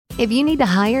If you need to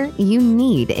hire, you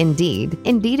need Indeed.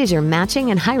 Indeed is your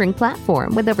matching and hiring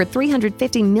platform with over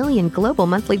 350 million global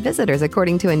monthly visitors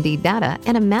according to Indeed data,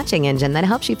 and a matching engine that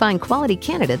helps you find quality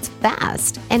candidates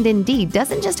fast. And Indeed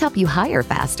doesn't just help you hire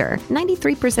faster.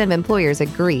 93% of employers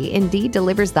agree Indeed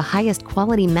delivers the highest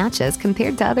quality matches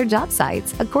compared to other job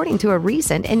sites, according to a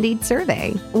recent Indeed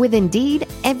survey. With Indeed,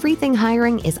 everything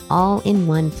hiring is all in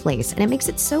one place, and it makes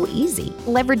it so easy.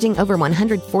 Leveraging over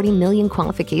 140 million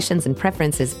qualifications and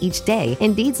preferences each day,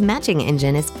 Indeed's matching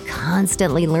engine is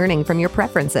constantly learning from your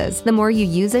preferences. The more you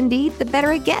use Indeed, the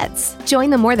better it gets. Join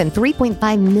the more than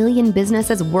 3.5 million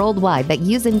businesses worldwide that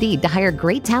use Indeed to hire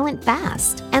great talent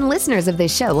fast. And listeners of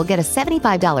this show will get a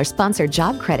 $75 sponsored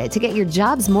job credit to get your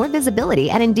jobs more visibility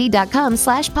at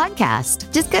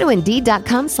Indeed.com/podcast. Just go to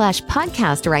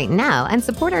Indeed.com/podcast right now and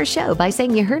support our show by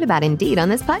saying you heard about Indeed on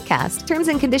this podcast. Terms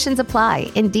and conditions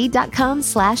apply.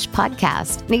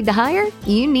 Indeed.com/podcast. Need to hire?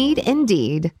 You need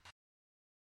Indeed.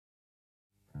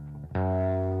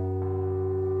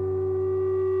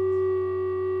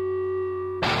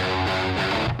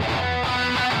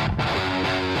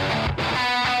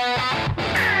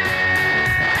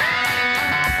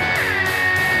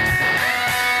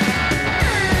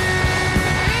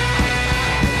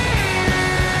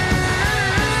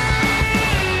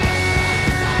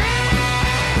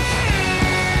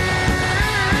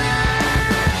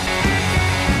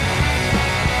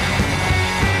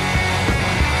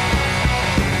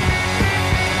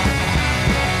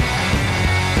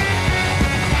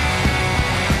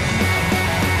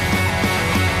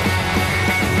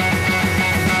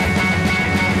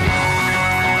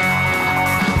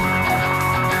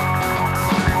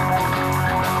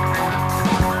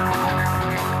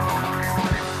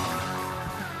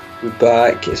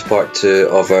 Back, it's part 2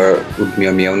 of our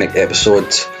Lubomyr Melnyk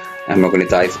episode, and we're going to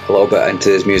dive a little bit into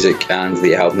his music and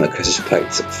the album that Chris has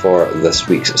picked for this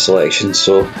week's selection.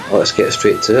 So let's get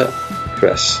straight to it.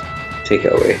 Chris, take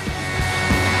it away.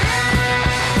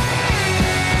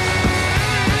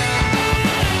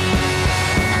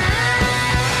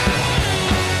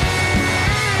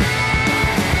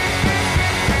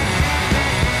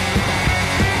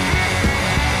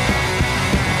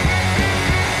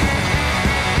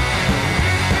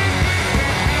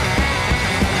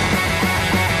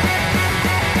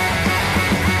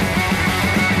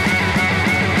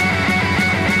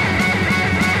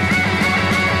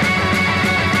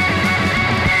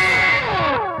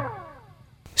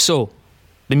 So,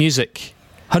 the music,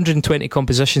 120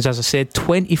 compositions, as I said,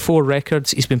 24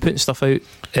 records. He's been putting stuff out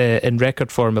in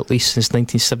record form at least since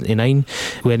 1979,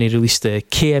 when he released the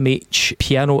KMH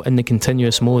Piano in the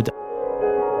Continuous Mode.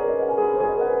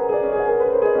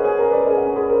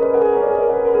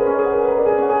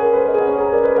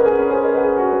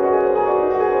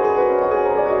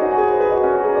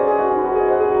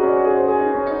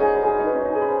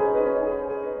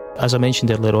 As I mentioned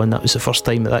earlier on, that was the first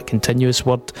time that continuous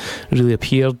word really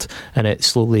appeared, and it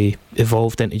slowly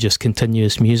evolved into just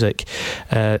continuous music.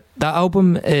 That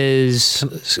album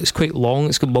it's quite long.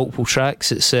 It's got multiple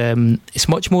tracks. It's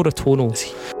much more atonal.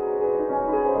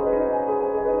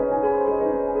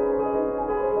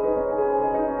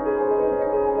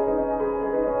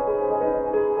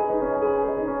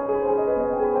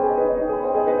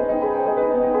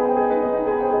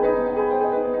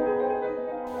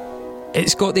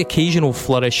 It's got the occasional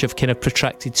flourish of kind of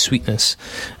protracted sweetness,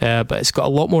 but it's got a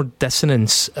lot more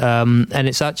dissonance, and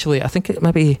it's actually, I think it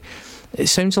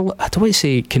sounds a lot, I don't want to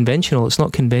say conventional, it's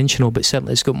not conventional, but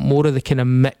certainly it's got more of the kind of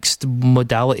mixed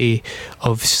modality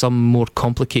of some more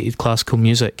complicated classical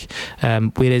music,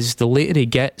 whereas the later he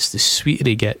gets, the sweeter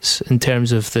he gets in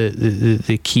terms of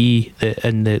the key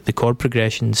and the chord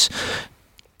progressions.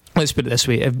 Let's put it this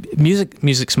way,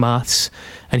 music's maths,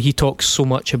 and he talks so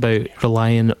much about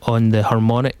relying on the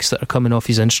harmonics that are coming off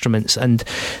his instruments, and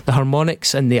the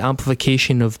harmonics and the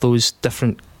amplification of those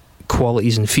different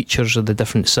qualities and features of the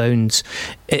different sounds.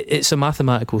 It's a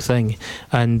mathematical thing,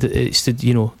 and it's the,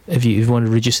 if you want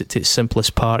to reduce it to its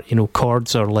simplest part,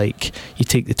 chords are like, you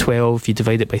take the 12, you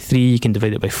divide it by 3, you can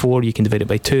divide it by 4, you can divide it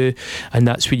by 2, and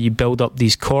that's when you build up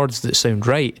these chords that sound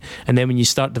right. And then when you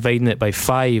start dividing it by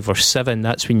 5 or 7,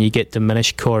 that's when you get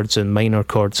diminished chords and minor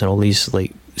chords and all these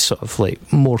sort of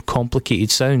more complicated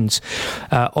sounds.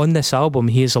 On this album,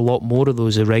 he has a lot more of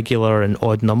those irregular and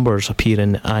odd numbers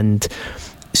appearing, and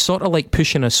sort of like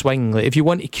pushing a swing. Like if you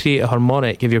want to create a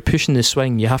harmonic, if you're pushing the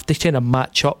swing, you have to kind of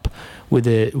match up with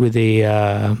the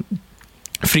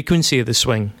frequency of the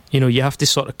swing. You have to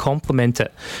sort of complement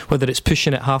it, whether it's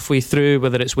pushing it halfway through,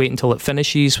 whether it's waiting until it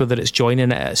finishes, whether it's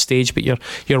joining it at a stage, but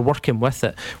you're working with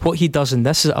it. What he does, and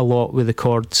this is a lot with the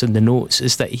chords and the notes,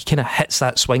 is that he kind of hits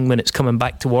that swing when it's coming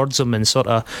back towards him, and sort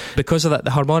of, because of that,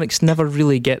 the harmonics never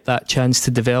really get that chance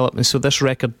to develop, and so this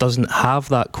record doesn't have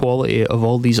that quality of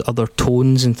all these other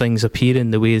tones and things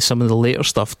appearing the way some of the later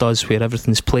stuff does, where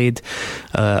everything's played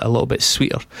a little bit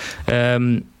sweeter.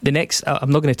 The next,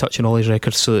 I'm not going to touch on all his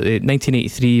records. So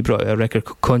 1983 brought out a record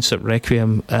called Concert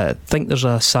Requiem. I think there's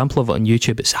a sample of it on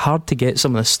YouTube. It's hard to get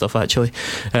some of this stuff actually,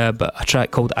 but a track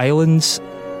called Islands.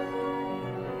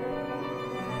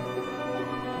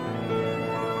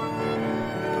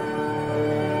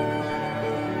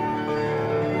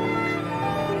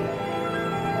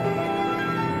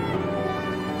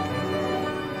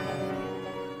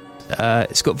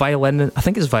 It's got violin, I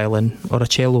think it's violin or a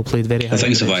cello played very high. I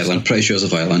think it's a violin, pretty sure it's a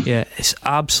violin. Yeah, it's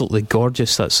absolutely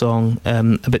gorgeous, that song.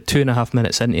 About 2.5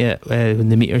 minutes into it, when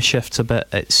the meter shifts a bit,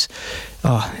 it's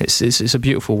a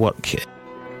beautiful work.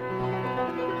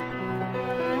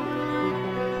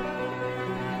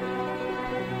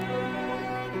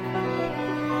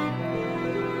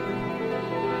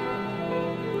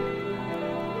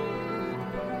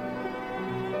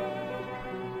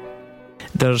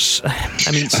 I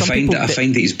find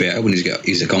that he's better when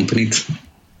he's accompanied.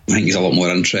 I think he's a lot more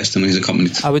interesting when he's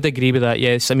accompanied. I would agree with that,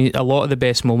 yes. I mean, a lot of the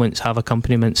best moments have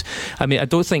accompaniments. I mean, I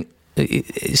don't think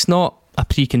it's not a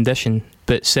precondition,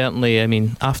 but certainly, I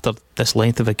mean, after this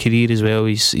length of a career as well,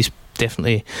 he's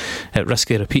definitely at risk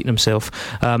of repeating himself.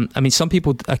 I mean, some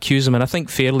people accuse him, and I think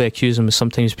fairly accuse him, of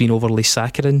sometimes being overly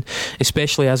saccharine,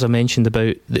 especially as I mentioned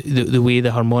about the way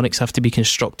the harmonics have to be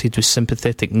constructed with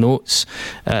sympathetic notes.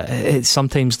 It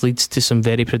sometimes leads to some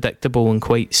very predictable and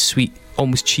quite sweet,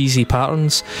 almost cheesy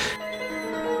patterns.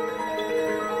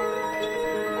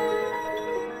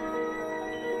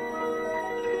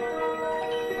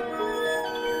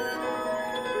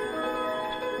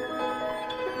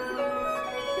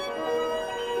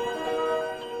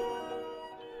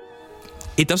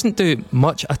 He doesn't do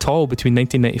much at all between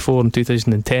 1994 and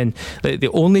 2010. The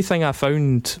only thing I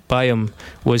found by him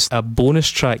was a bonus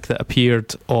track that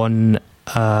appeared on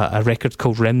a record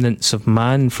called Remnants of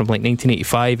Man from like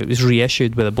 1985. It was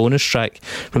reissued with a bonus track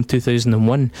from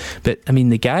 2001. But I mean,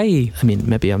 the guy,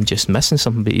 maybe I'm just missing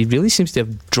something, but he really seems to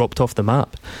have dropped off the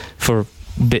map for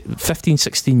 15,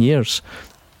 16 years.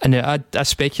 And I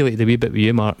speculated a wee bit with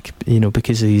you, Mark,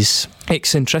 because of his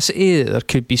eccentricity. There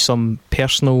could be some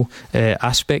personal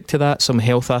aspect to that, some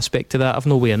health aspect to that. I've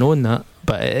no way of knowing that,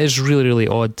 but it is really, really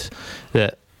odd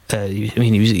that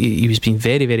he was being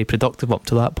very, very productive up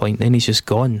to that point. Then he's just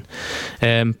gone.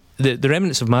 The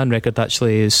Remnants of Man record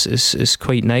actually is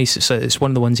quite nice. It's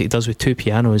one of the ones that he does with two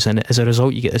pianos, and as a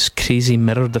result, you get this crazy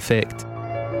mirrored effect.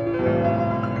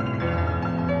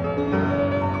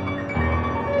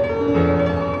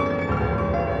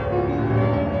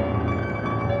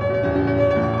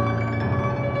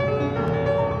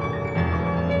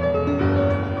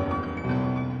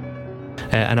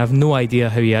 And I've no idea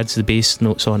how he adds the bass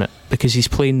notes on it, because he's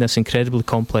playing this incredibly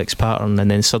complex pattern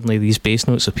and then suddenly these bass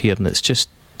notes appear, and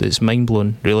it's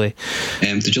mind-blowing, really.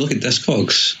 Did you look at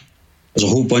Discogs? There's a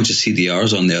whole bunch of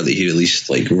CDRs on there that he released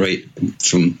right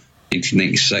from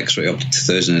 1996 right up to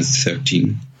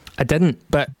 2013. I didn't,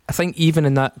 but I think even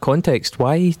in that context,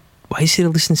 why is he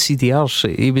releasing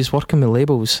CDRs? He was working with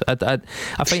labels. I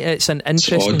think it's an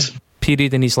interesting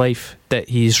period in his life that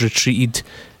he's retreated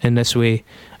in this way,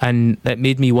 and it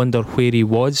made me wonder where he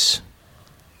was.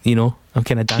 I'm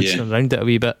kind of dancing around it a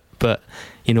wee bit, but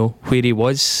where he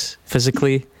was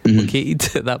physically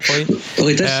located at that point. Well,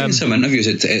 he did say in some interviews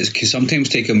it can sometimes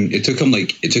take him. It took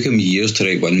him years to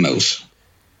write Windmills.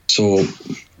 So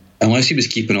unless he was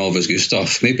keeping all of his good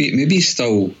stuff, maybe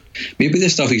the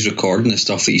stuff he's recording is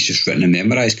stuff that he's just written and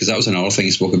memorised, because that was another thing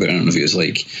he spoke about in interviews,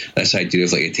 like this idea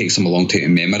of like it takes him a long time to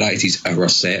memorise these hour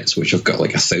sets, which have got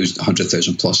like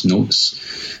 100,000 plus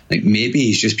notes. Like maybe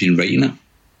he's just been writing it,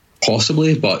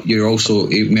 possibly, but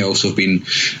it may also have been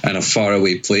in a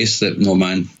faraway place that no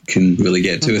man can really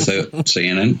get to without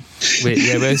signing in.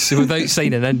 Without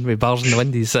signing in with bars in the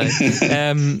windies.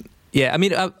 Yeah,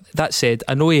 that said,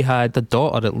 I know he had a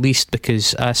daughter at least,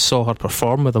 because I saw her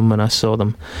perform with him when I saw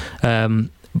them.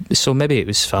 So maybe it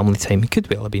was family time. It could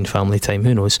well have been family time,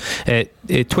 who knows.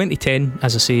 2010,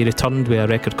 as I say, he returned with a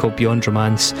record called Beyond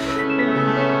Romance.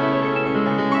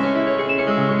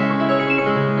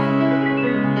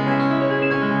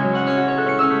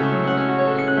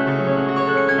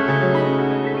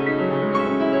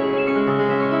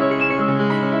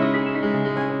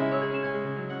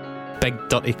 Big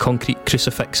dirty concrete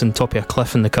crucifix on top of a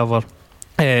cliff in the cover.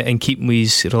 and keeping with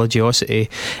his religiosity.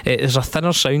 There's a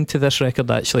thinner sound to this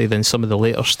record actually than some of the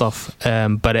later stuff,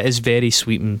 but it is very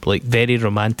sweet and like very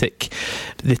romantic.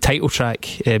 The title track,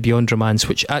 Beyond Romance,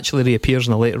 which actually reappears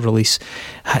in a later release,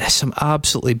 has some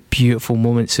absolutely beautiful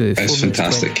moments. It's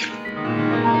fantastic.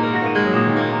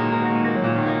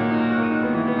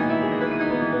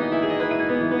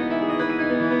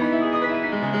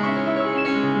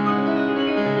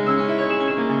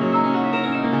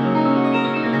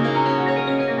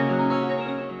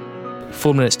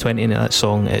 Four minutes 20 into that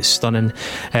song, it's stunning,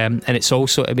 and it's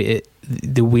also, I mean,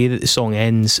 the way that the song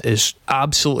ends is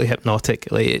absolutely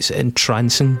hypnotic. Like, it's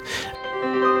entrancing.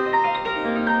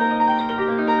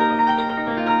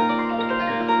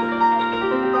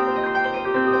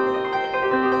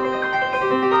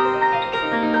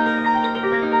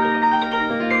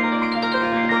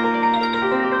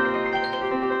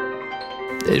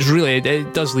 It's really,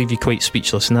 it does leave you quite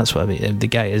speechless, and that's what I mean. The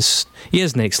guy is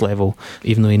next level,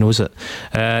 even though he knows it.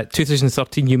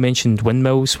 2013, you mentioned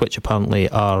windmills, which apparently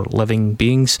are living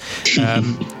beings.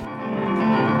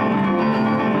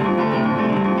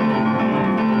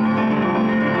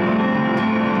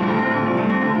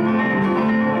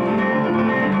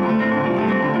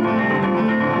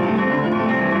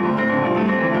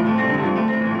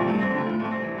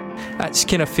 It's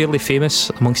kind of fairly famous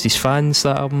amongst his fans,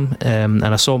 that album, and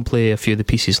I saw him play a few of the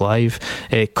pieces live.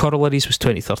 Corollaries was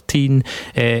 2013,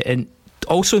 and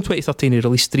also in 2013 he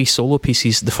released 3 solo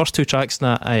pieces. The first 2 tracks in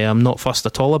that I am not fussed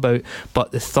at all about,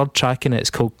 but the third track in it is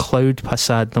called Cloud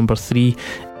Passade number 3.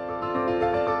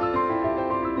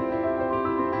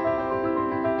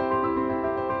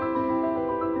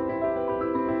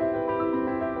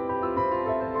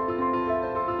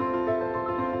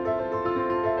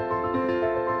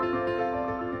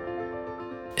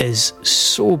 Is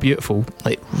so beautiful.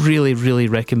 Like, really, really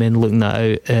recommend looking that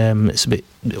out. It's about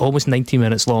almost 90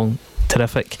 minutes long.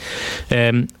 Terrific.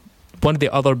 One of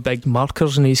the other big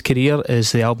markers in his career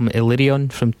is the album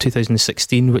Illyrion from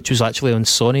 2016, which was actually on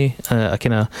Sony, a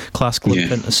kind of classical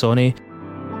imprint of Sony.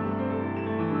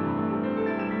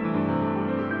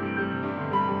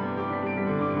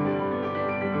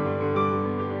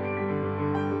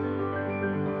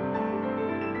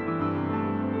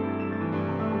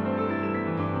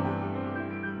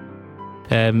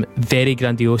 Very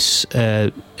grandiose.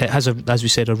 It has, as we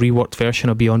said, a reworked version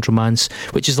of Beyond Romance,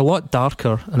 which is a lot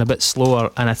darker and a bit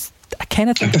slower, and I kind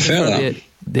of think I prefer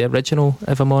the original,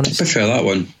 if I'm honest. I prefer that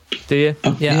one. Do you?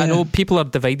 Yeah, I know people are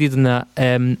divided in that.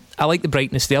 I like the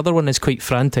brightness. The other one is quite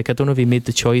frantic. I don't know if he made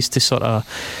the choice to sort of...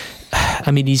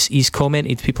 I mean, he's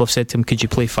commented, people have said to him, could you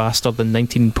play faster than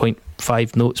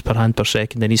 19.5 notes per hand per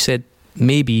second? And he said,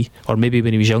 maybe when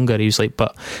he was younger, he was like,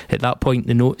 but at that point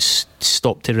the notes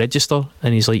stopped to register,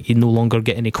 and he's like, you no longer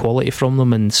get any quality from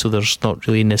them, and so there's not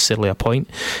really necessarily a point.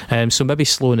 So maybe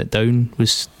slowing it down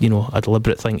was, a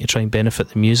deliberate thing to try and benefit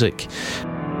the music.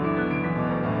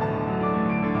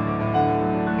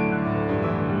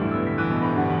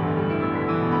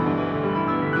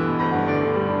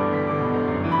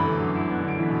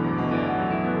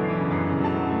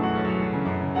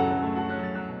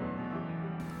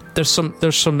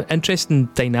 There's some interesting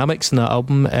dynamics in that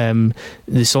album.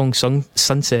 The song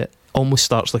Sunset almost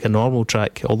starts like a normal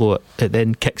track, although it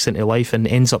then kicks into life and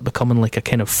ends up becoming like a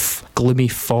kind of gloomy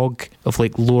fog of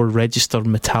like lower register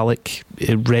metallic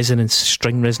resonance,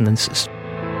 string resonances.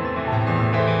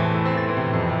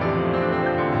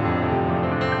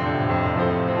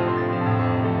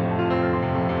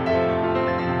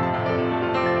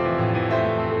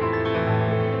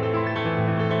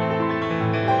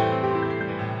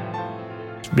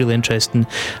 Really interesting.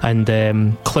 And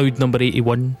Cloud number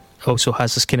 81 also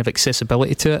has this kind of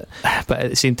accessibility to it, but at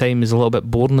the same time is a little bit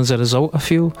boring as a result, I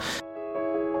feel.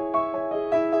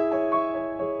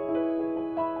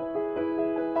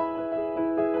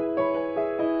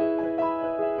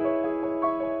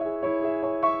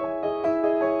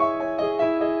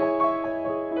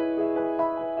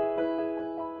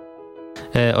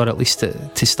 Or at least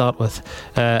to start with,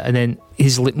 and then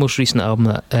his most recent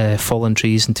album, Fallen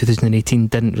Trees in 2018,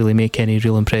 didn't really make any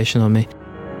real impression on me.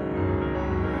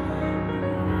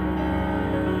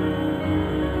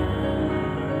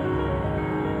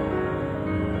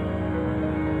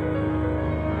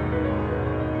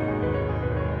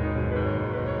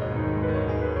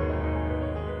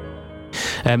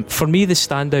 For me, the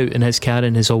standout in his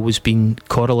canon has always been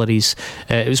Corollaries.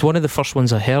 It was one of the first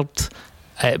ones I heard,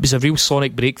 it was a real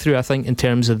sonic breakthrough, I think, in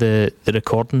terms of the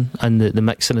recording and the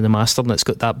mixing and the mastering. It's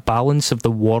got that balance of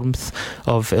the warmth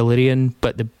of Illyrian,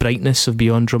 but the brightness of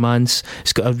Beyond Romance.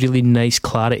 It's got a really nice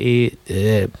clarity,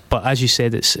 but as you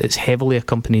said, it's heavily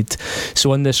accompanied.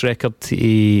 So on this record,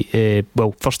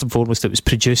 well, first and foremost, it was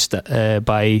produced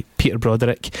by Peter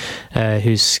Broderick,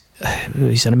 he's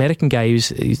an American guy.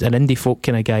 He's an indie folk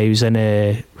kind of guy. He was in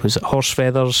was it Horse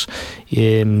Feathers?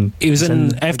 He was in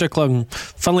Efterklang.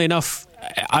 Funnily enough,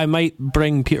 I might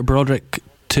bring Peter Broderick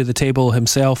to the table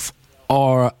himself,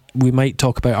 or we might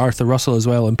talk about Arthur Russell as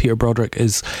well, and Peter Broderick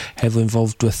is heavily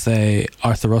involved with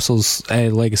Arthur Russell's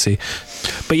legacy.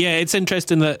 But yeah, it's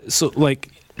interesting that, so like,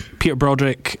 Peter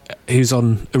Broderick, who's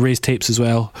on Erased Tapes as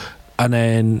well, and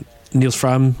then Nils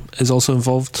Frahm is also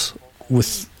involved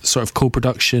with sort of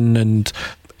co-production and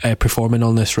performing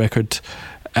on this record,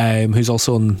 who's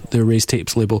also on the Erased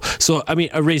Tapes label. So, I mean,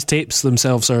 Erased Tapes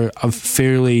themselves are a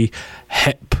fairly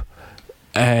hip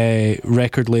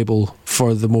record label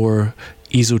for the more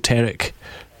esoteric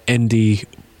indie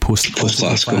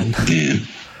post-classical band. Yeah.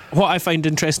 What I find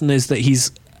interesting is that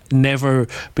he's never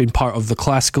been part of the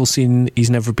classical scene. He's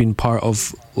never been part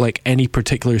of like any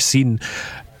particular scene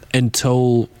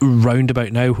until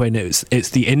roundabout now, when it's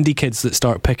the indie kids that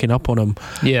start picking up on him.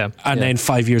 Then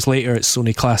 5 years later, it's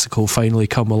Sony Classical finally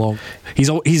come along.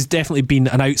 He's definitely been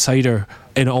an outsider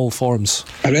in all forms.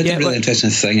 I read a really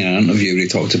interesting thing in an interview where he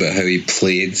talked about how he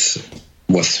played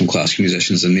with some classical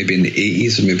musicians, and maybe in the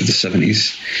 80s or maybe the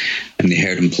 70s, and they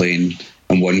heard him playing,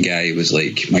 and one guy was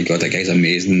like, my God, that guy's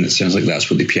amazing, it sounds like that's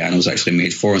what the piano's actually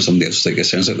made for, and somebody else was like, it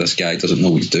sounds like this guy doesn't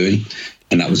know what he's doing.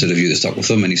 And that was the review that stuck with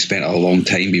him, and he spent a long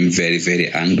time being very, very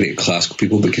angry at classical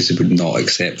people because they would not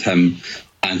accept him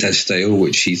and his style,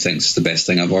 which he thinks is the best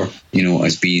thing ever,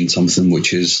 as being something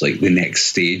which is like the next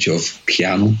stage of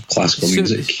piano, classical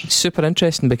music. Super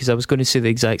interesting, because I was going to say the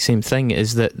exact same thing,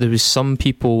 is that there was some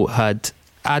people had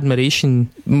admiration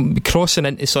crossing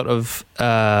into sort of,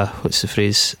 what's the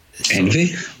phrase?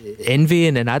 Envy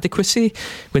and inadequacy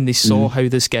when they saw how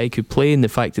this guy could play, and the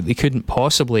fact that they couldn't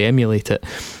possibly emulate it.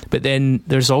 But then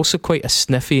there's also quite a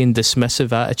sniffy and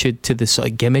dismissive attitude to the sort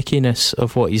of gimmickiness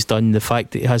of what he's done, the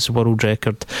fact that he has a world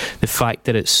record, the fact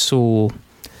that it's so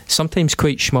sometimes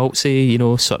quite schmaltzy,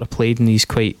 sort of played in these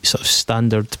quite sort of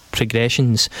standard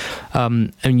progressions.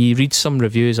 And you read some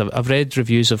reviews, I've read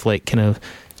reviews of like kind of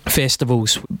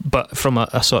festivals, but from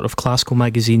a sort of classical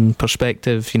magazine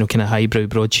perspective, kind of highbrow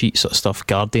broadsheet sort of stuff,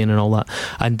 Guardian and all that,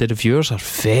 and the reviewers are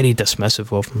very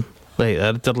dismissive of them.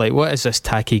 Like, they're like, what is this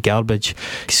tacky garbage?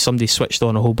 Somebody switched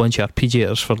on a whole bunch of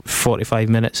arpeggiators for 45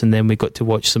 minutes and then we got to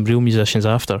watch some real musicians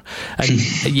after. And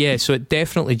yeah, so it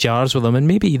definitely jars with them, and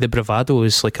maybe the bravado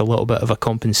is like a little bit of a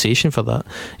compensation for that,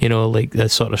 like the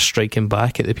sort of striking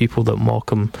back at the people that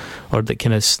mock him or that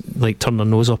kind of like turn their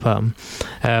nose up at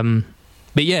him.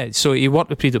 But yeah, so he worked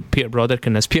with Peter Broderick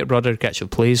on this. Peter Broderick actually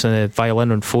plays a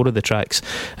violin on 4 of the tracks.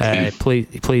 He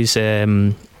plays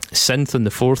synth on the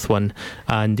 4th one,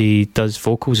 and he does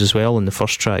vocals as well on the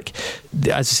 1st track.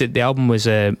 As I said, the album was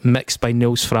mixed by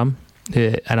Nils Frahm,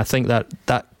 and I think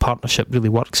that partnership really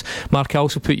works. Mark, I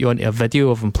also put you onto a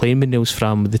video of him playing with Nils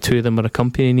Frahm. The two of them are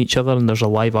accompanying each other, and there's a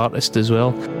live artist as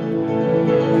well.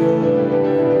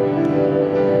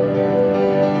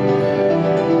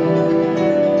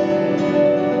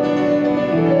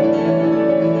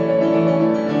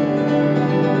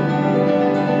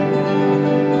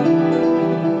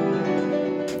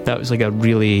 That was like a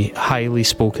really highly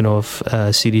spoken of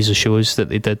series of shows that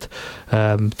they did.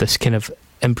 This kind of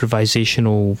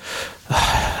improvisational,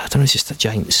 I don't know, it's just a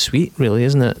giant suite, really,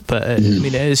 isn't it? But I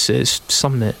mean, it's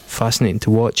something that fascinating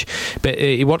to watch. But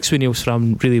he works with Nils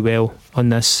Frahm really well on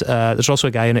this. There's also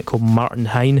a guy in it called Martin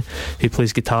Hine who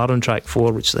plays guitar on track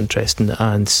 4, which is interesting,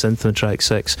 and synth on track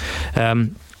 6.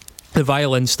 The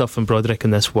violin stuff from Broderick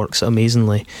on this works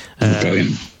amazingly.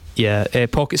 Brilliant. Yeah,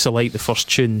 Pockets of Light, the first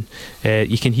tune,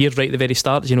 you can hear right at the very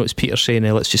start, it's Peter saying,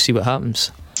 let's just see what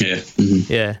happens. Yeah.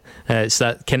 Yeah, it's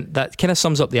that kind of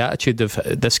sums up the attitude of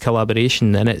this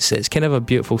collaboration, and it's kind of a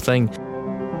beautiful thing.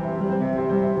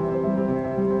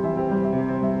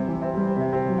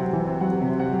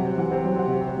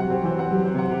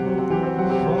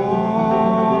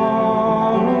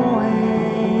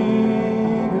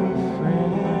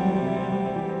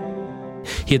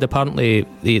 He had apparently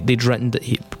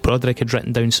Broderick had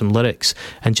written down some lyrics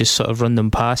and just sort of run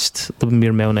them past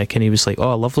Lubomyr Melnyk, and he was like,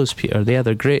 "Oh, I love those, Peter. Yeah,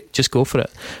 they're great. Just go for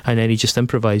it." And then he just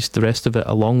improvised the rest of it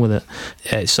along with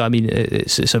it. So I mean,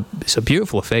 it's a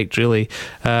beautiful effect, really.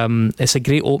 It's a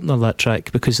great opener, that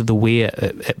track, because of the way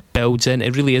it builds in.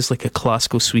 It really is like a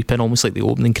classical sweep in, almost like the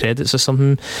opening credits or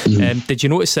something. Did you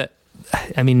notice that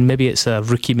I mean, maybe it's a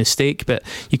rookie mistake, but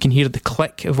you can hear the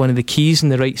click of one of the keys in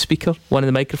the right speaker. One of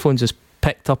the microphones has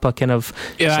picked up a kind of...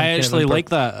 Yeah, I actually like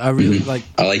that. I really like...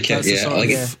 I like it, yeah. I like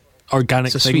it.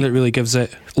 Organic thing that really gives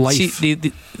it life. See,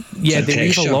 they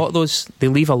leave a lot of those. They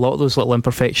leave a lot of those little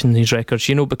imperfections in these records.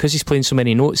 You know, because he's playing so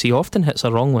many notes, he often hits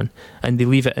a wrong one, and they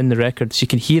leave it in the records. You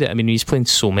can hear it. I mean, he's playing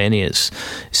so many, it's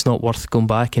not worth going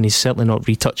back, and he's certainly not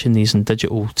retouching these in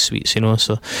digital suites. You know,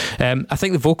 so I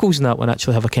think the vocals in that one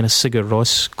actually have a kind of Sigur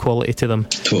Rós quality to them.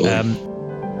 Totally.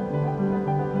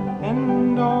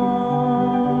 And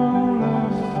on the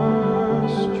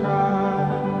first try,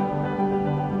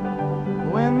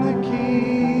 when the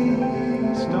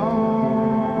keys don't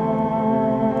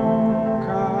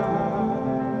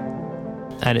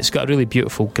cry. And it's got a really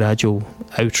beautiful gradual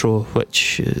outro,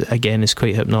 which again is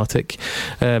quite hypnotic.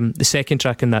 The second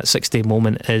track in that 6-day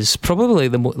moment is probably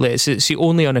it's the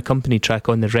only unaccompanied track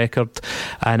on the record,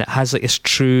 and it has like this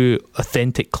true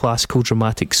authentic classical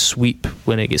dramatic sweep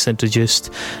when it gets introduced.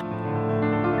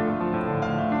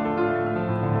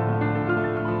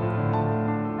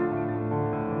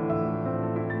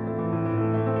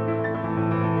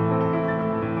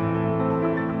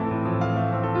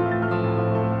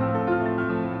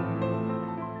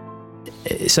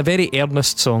 It's a very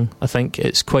earnest song. I think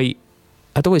it's quite,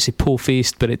 I don't want to say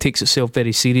po-faced, but it takes itself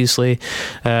very seriously.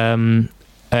 There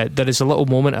is a little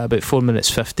moment at about 4 minutes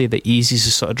 50 that eases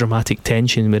the sort of dramatic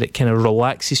tension, where it kind of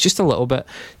relaxes just a little bit,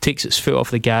 takes its foot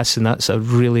off the gas, and that's a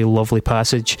really lovely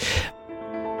passage.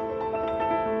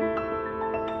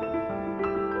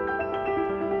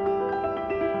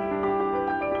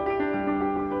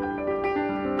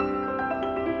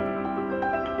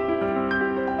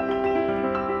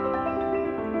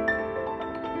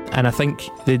 And I think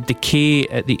the decay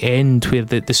at the end, where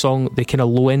the song, the kind of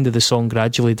low end of the song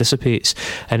gradually dissipates,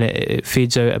 and it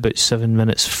fades out about 7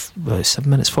 minutes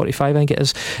 45, I think it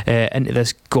is, into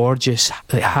this gorgeous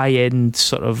high end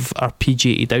sort of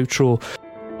arpeggiated outro.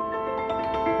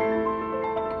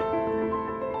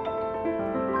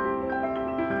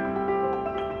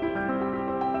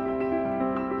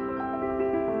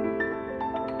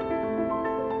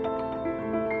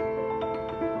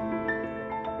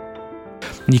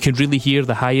 And you can really hear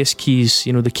the highest keys,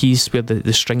 you know, the keys where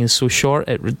the string is so short,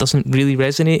 it doesn't really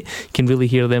resonate. You can really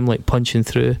hear them like punching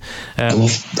through. I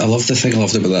love the thing I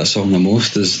loved about that song the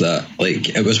most is that, like,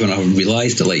 it was when I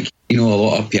realised that, like, you know, a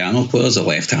lot of piano players, the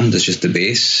left hand is just the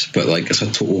bass, but like it's a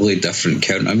totally different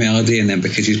counter melody, and then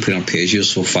because he's playing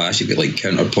arpeggios so fast, you get like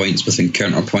counterpoints within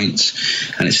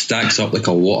counterpoints, and it stacks up like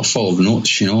a waterfall of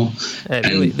notes, you know.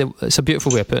 It's a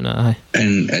beautiful way of putting it. Aye.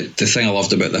 And the thing I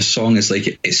loved about this song is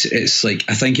like it's like,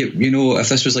 I think it, you know, if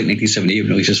this was like 1978 when he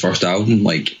released his first album,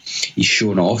 like he's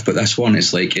showing off, but this one,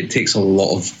 it's like it takes a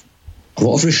lot of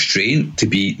restraint to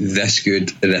be this good,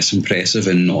 this impressive,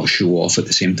 and not show off at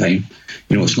the same time.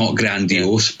 You know, it's not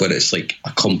grandiose, but it's like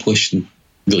accomplished and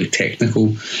really technical.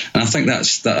 And I think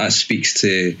that speaks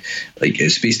to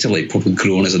like probably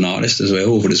growing as an artist as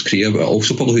well over his career, but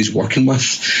also probably who he's working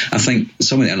with. I think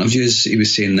some of the interviews he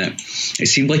was saying that it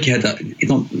seemed like he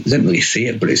didn't really say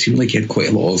it, but it seemed like he had quite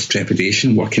a lot of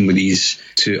trepidation working with these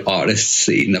two artists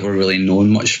that he'd never really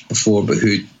known much before, but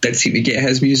who did seem to get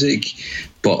his music,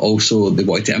 but also they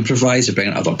wanted to improvise or bring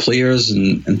in other players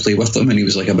and play with them, and he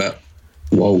was like a bit,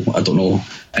 whoa, I don't know.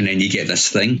 And then you get this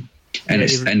thing, and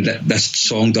this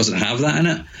song doesn't have that in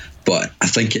it, but I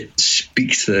think it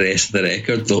speaks to the rest of the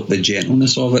record, the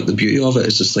gentleness of it, the beauty of it.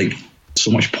 It's just like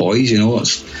so much poise, you know.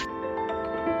 It's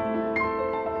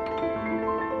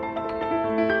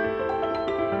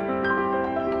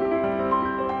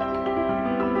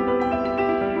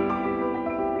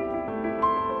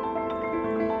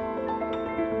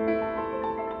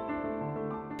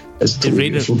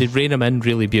They rein him in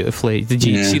really beautifully. Did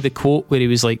you see the quote where he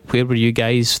was like, "Where were you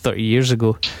guys 30 years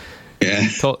ago?" Yeah.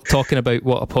 Talking about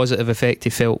what a positive effect he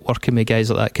felt working with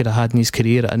guys like that could have had in his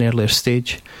career at an earlier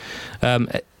stage. I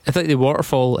think the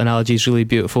waterfall analogy is really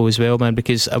beautiful as well, man,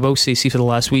 because I will say, see, for the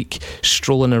last week,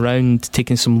 strolling around,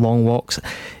 taking some long walks,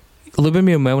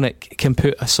 Lubomyr Melnyk can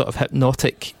put a sort of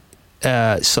hypnotic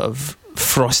sort of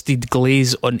frosted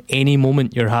glaze on any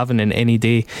moment you're having in any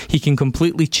day. He can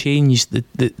completely change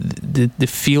the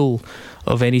feel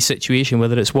of any situation,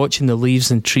 whether it's watching the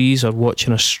leaves and trees or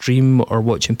watching a stream or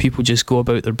watching people just go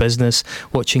about their business,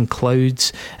 watching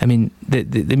clouds. I mean,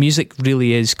 the music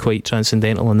really is quite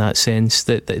transcendental in that sense.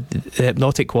 The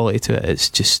hypnotic quality to it is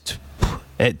just...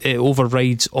 It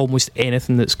overrides almost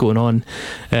anything that's going on,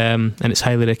 and it's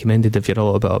highly recommended if you're a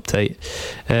little bit uptight.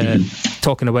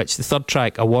 Talking of which, the third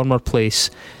track, A Warmer Place,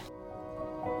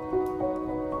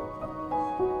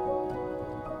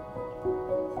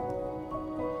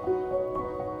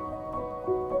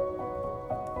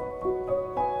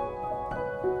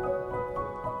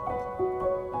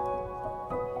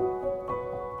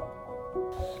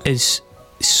 is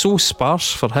so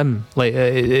sparse for him. Like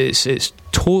it's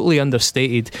totally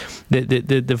understated.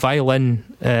 The violin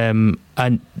and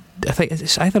I think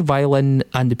it's either violin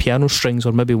and the piano strings,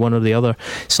 or maybe one or the other.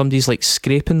 Somebody's like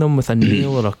scraping them with a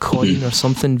nail or a coin or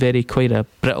something very quite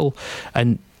brittle,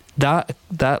 and that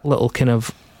little kind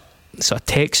of sort of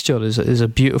texture is a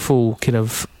beautiful kind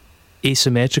of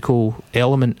asymmetrical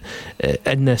element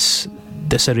in this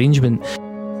arrangement.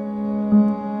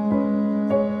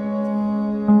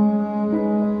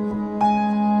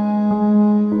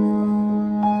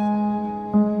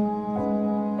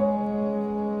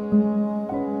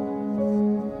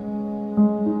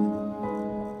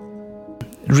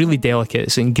 Really delicate.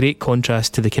 It's in great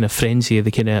contrast to the kind of frenzy of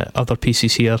the kind of other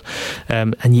pieces here,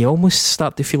 and you almost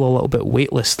start to feel a little bit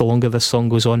weightless the longer this song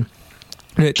goes on.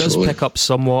 Now, it does pick up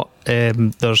somewhat.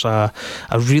 There's a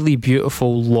really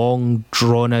beautiful, long,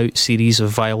 drawn-out series of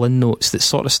violin notes that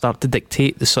sort of start to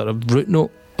dictate the sort of root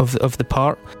note of the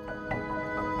part.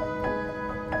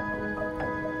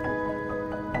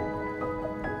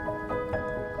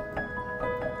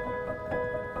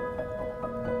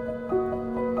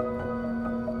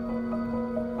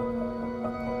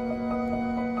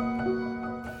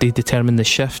 They determine the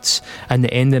shifts, and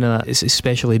the ending of that is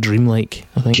especially dreamlike,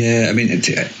 I think. Yeah, I mean,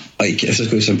 like, this is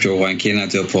going to sound pure wanky, and I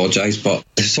do apologise, but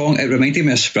the song, it reminded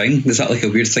me of spring. Is that like a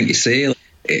weird thing to say?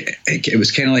 It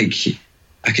was kind of like,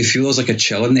 I could feel there was like a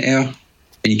chill in the air, and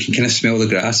you can kind of smell the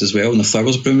grass as well, and the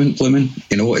flowers blooming.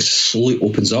 You know, it slowly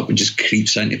opens up and just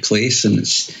creeps into place, and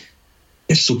it's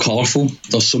so colourful.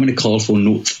 There's so many colourful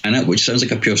notes in it, which sounds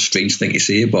like a pure strange thing to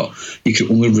say, but you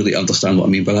can only really understand what I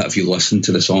mean by that if you listen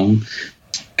to the song.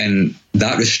 And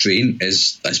that restraint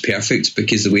is perfect,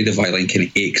 because the way the violin kind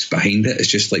of aches behind it is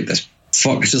just like this.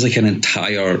 This is like an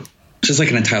entire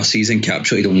season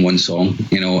captured in one song,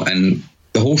 you know. And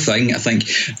the whole thing, I think,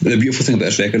 the beautiful thing about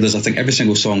this record is I think every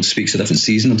single song speaks a different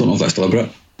season. I don't know if that's deliberate,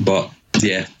 but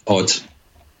yeah, odd.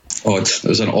 It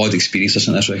was an odd experience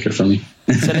listening to this record for me.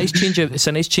 It's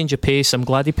a nice change of pace. I'm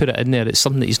glad he put it in there. It's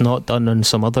something that he's not done on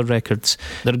some other records.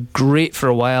 They're great for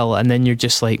a while, and then you're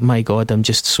just like, my God, I'm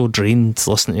just so drained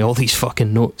listening to all these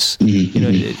fucking notes. Mm-hmm. You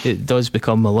know, it does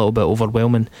become a little bit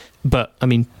overwhelming. But I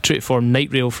mean, true to form,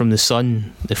 Night Rail from the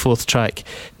Sun, the fourth track,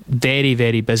 very,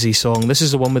 very busy song. This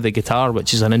is the one with the guitar,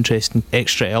 which is an interesting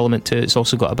extra element to it. It's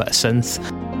also got a bit of synth.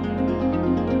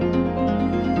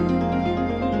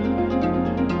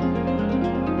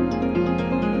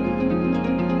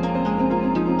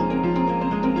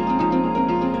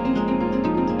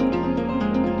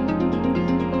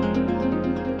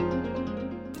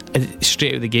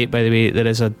 Straight out of the gate, by the way, there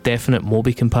is a definite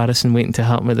Moby comparison waiting to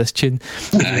happen with this tune.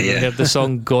 Yeah. Heard the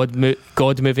song God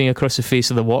Moving Across the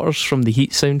Face of the Waters from the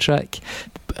Heat soundtrack.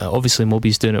 Obviously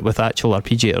Moby's doing it with actual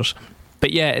arpeggiators.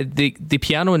 But yeah, the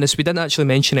piano in this, we didn't actually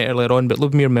mention it earlier on, but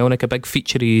Lubomyr Melnyk, a big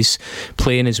feature he's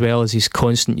playing, as well as his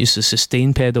constant use of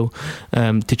sustain pedal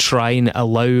to try and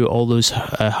allow all those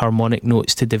harmonic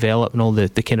notes to develop and all the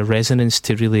kind of resonance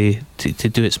to really to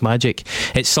do its magic.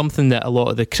 It's something that a lot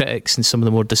of the critics and some of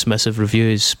the more dismissive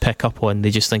reviews pick up on.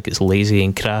 They just think it's lazy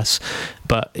and crass.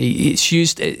 But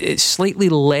it's slightly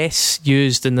less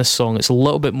used in this song. It's a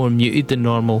little bit more muted than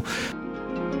normal.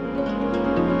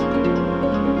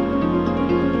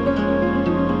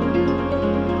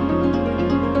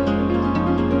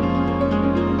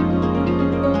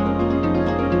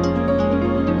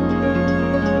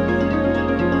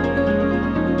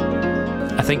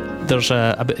 I think there's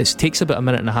it takes about a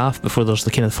minute and a half before there's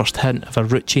the kind of first hint of a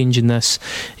root change in this.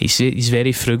 He's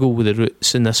very frugal with the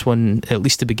roots in this one, at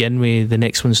least to begin with. The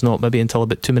next one's not maybe until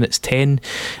about 2 minutes 10,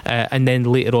 and then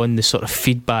later on the sort of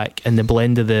feedback and the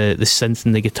blend of the synth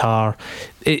and the guitar,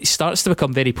 it starts to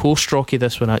become very post-rocky,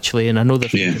 this one, actually. And I know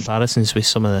there's comparisons with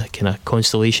some of the kind of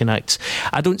Constellation acts.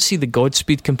 I don't see the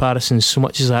Godspeed comparisons so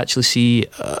much as I actually see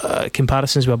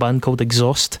comparisons with a band called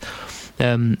Exhaust,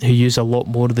 who use a lot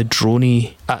more of the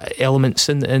droney elements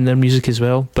in their music as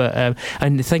well. But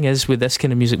and the thing is, with this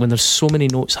kind of music, when there's so many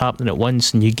notes happening at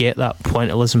once and you get that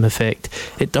pointillism effect,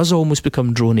 it does almost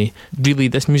become droney. Really,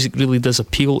 this music really does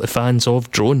appeal to fans of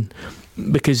drone,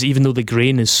 because even though the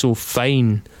grain is so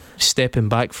fine, stepping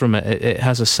back from it, it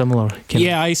has a similar kind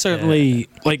of, I certainly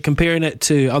like comparing it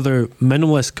to other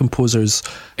minimalist composers.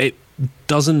 It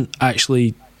doesn't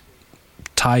actually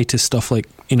tie to stuff like,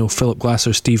 you know, Philip Glass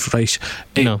or Steve Reich.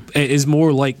 It is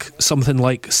more like something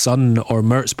like Sun or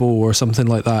Merzbow or something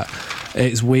like that.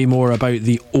 It's way more about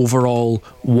the overall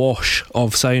wash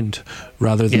of sound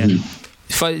rather than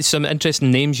some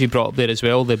interesting names you brought up there as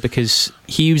well, because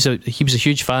he was a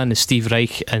huge fan of Steve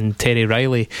Reich and Terry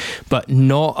Riley, but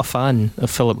not a fan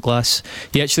of Philip Glass.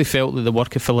 He actually felt that the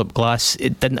work of Philip Glass,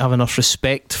 it didn't have enough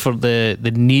respect for the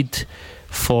need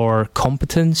for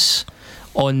competence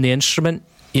on the instrument.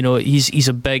 You know, he's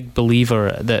a big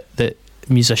believer that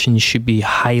musicians should be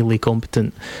highly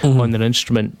competent on their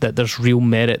instrument, that there's real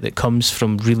merit that comes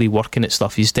from really working at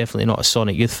stuff. He's definitely not a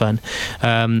Sonic Youth fan,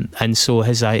 and so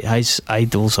his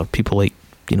idols are people like,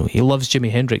 you know, he loves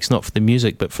Jimi Hendrix, not for the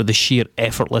music but for the sheer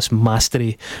effortless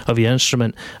mastery of the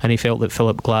instrument, and he felt that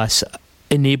Philip Glass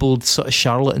enabled sort of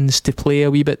charlatans to play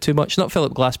a wee bit too much. Not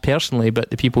Philip Glass personally, but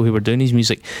the people who were doing his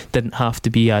music didn't have to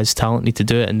be as talented to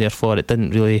do it, and therefore it didn't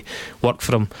really work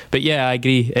for him. But yeah, I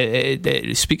agree,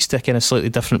 it speaks to a kind of slightly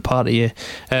different part of you.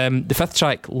 The fifth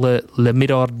track, Le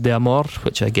Miroir d'Amour,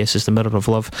 which I guess is the Mirror of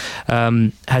Love,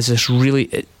 has this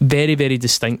really very, very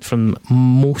distinct from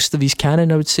most of his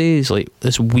canon, I would say. It's like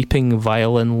this weeping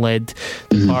violin led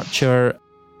departure.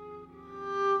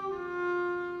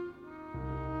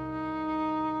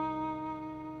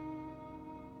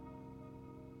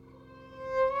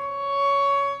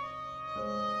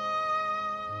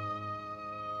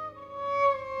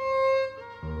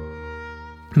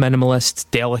 Minimalist,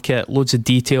 delicate, loads of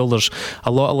detail. There's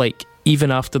a lot of, like,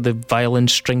 even after the violin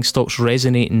string stops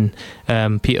resonating,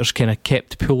 Peter's kind of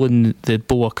kept pulling the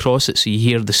bow across it, so you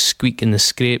hear the squeak and the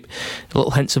scrape.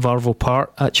 Little hints of Arvo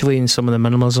Pärt actually in some of the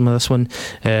minimalism of this one.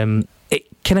 It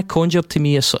kind of conjured to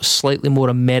me a sort of slightly more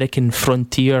American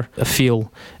frontier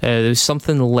feel. There was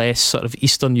something less sort of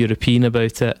Eastern European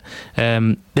about it.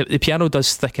 The piano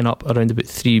does thicken up around about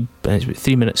 3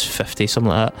 minutes 50, something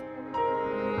like that.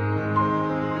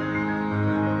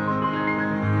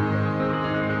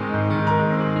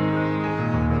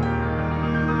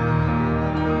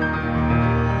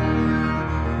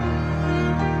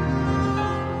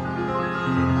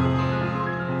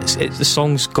 The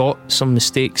song's got some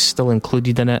mistakes still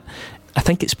included in it. I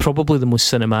think it's probably the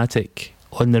most cinematic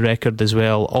on the record as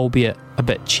well, albeit a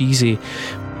bit cheesy.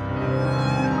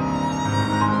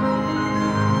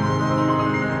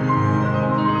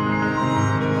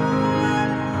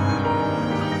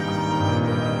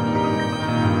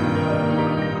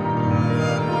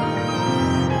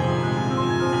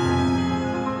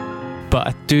 But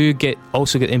I do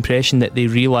also get the impression that they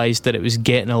realised that it was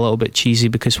getting a little bit cheesy,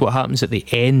 because what happens at the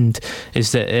end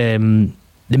is that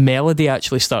the melody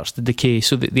actually starts to decay,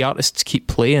 so that the artists keep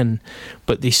playing,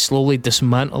 but they slowly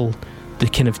dismantle the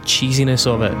kind of cheesiness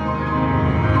of it.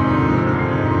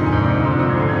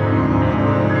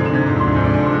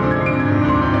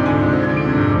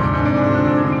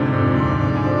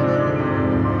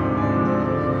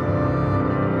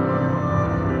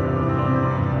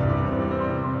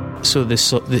 So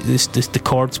the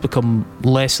chords become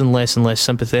less and less and less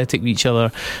sympathetic with each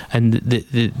other, and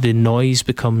the noise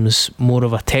becomes more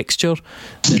of a texture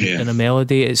than a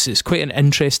melody. It's quite an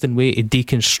interesting way to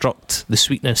deconstruct the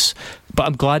sweetness, but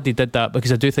I'm glad they did that,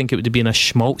 because I do think it would have been a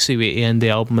schmaltzy way to end the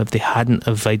album if they hadn't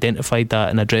have identified that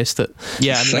and addressed it.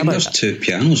 Yeah, I think there's two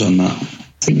pianos on that.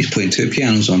 I think he's playing two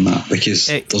pianos on that, because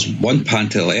there's one pan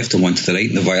to the left and one to the right,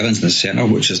 and the violin's in the centre,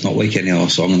 which is not like any other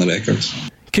song on the records.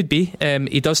 Could be.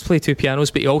 He does play two pianos,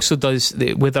 but he also does,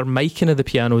 with their miking of the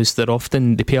pianos, they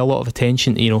pay a lot of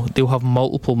attention. You know, they'll have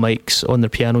multiple mics on their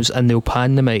pianos, and they'll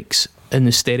pan the mics in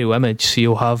the stereo image, so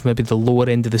you'll have maybe the lower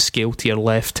end of the scale to your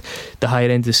left, the higher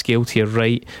end of the scale to your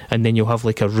right, and then you'll have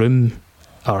like a room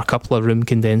or a couple of room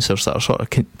condensers that are sort of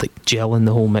like gelling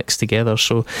the whole mix together.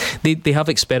 So they have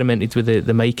experimented with the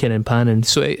miking and panning,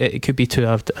 so it could be two.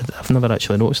 I've never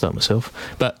actually noticed that myself,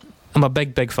 but I'm a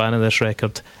big fan of this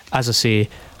record. As I say,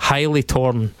 highly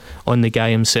torn on the guy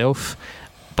himself,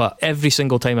 but every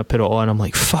single time I put it on, I'm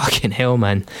like, fucking hell,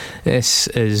 man, this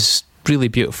is really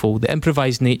beautiful. The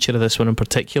improvised nature of this one in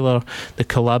particular, the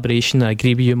collaboration, I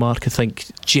agree with you, Mark. I think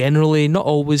generally, not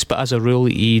always, but as a rule,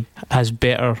 he has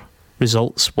better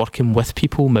results working with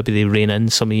people. Maybe they rein in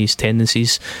some of his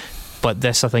tendencies, but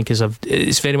this, I think,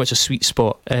 it's very much a sweet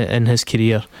spot in his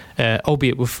career.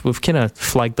 Albeit we've kind of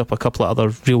flagged up a couple of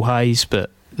other real highs,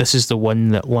 but this is the one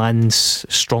that lands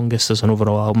strongest as an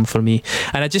overall album for me.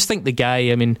 And I just think the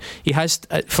guy, I mean, he has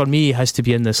to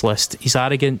be in this list. He's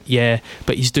arrogant, yeah,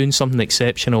 but he's doing something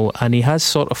exceptional, and he has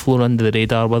sort of flown under the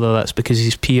radar, whether that's because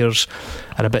his peers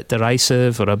are a bit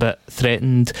derisive or a bit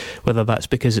threatened, whether that's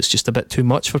because it's just a bit too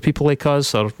much for people like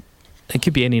us, or it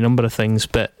could be any number of things.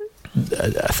 But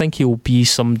I think he'll be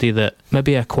somebody that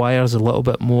maybe acquires a little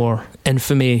bit more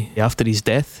infamy after his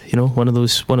death. You know, one of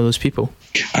those people.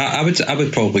 I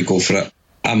would probably go for it.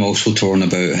 I'm also torn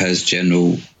about his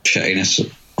general shittiness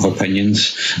of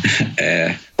opinions,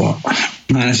 but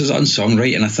Man, this is unsung,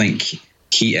 right? And I think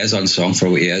he is unsung for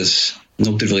what he is.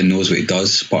 Nobody really knows what he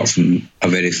does, apart from a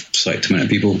very select amount of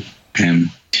people.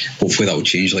 Hopefully that will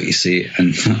change, like you say,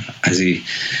 and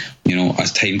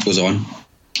as time goes on.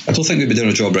 I don't think we'd be doing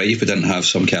a job right if we didn't have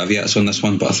some caveats on this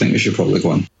one, but I think we should probably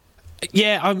go on.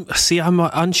 Yeah, I'm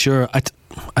unsure.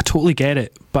 I totally get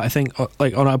it, but I think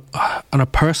like on a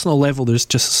personal level, there's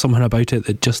just something about it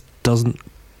that just doesn't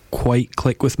quite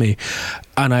click with me.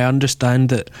 And I understand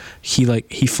that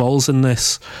he falls in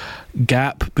this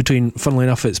gap between, funnily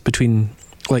enough, it's between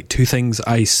like two things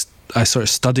I sort of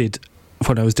studied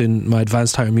when I was doing my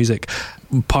advanced higher music.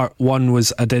 Part one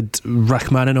was I did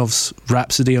Rachmaninoff's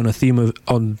Rhapsody on a theme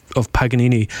of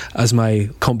Paganini as my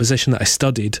composition that I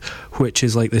studied, which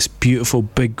is like this beautiful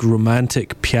big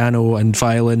romantic piano and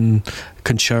violin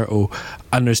concerto,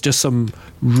 and there's just some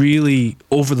really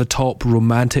over the top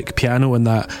romantic piano in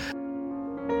that.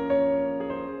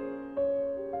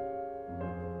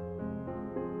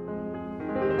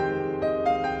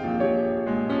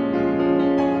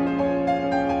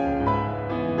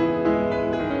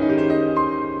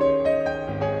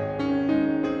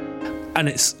 And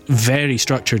it's very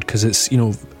structured because it's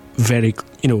very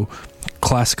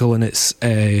classical in its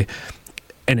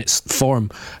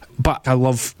form. But I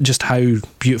love just how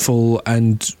beautiful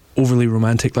and overly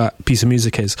romantic that piece of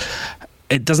music is.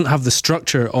 It doesn't have the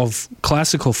structure of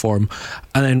classical form.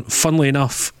 And then, funnily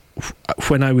enough,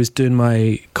 when I was doing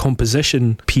my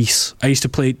composition piece, I used to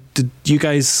play. Did you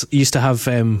guys used to have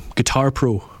Guitar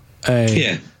Pro?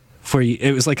 Yeah. Where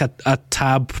it was like a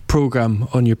tab program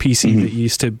on your PC that you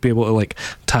used to be able to like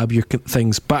tab your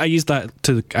things. But I used that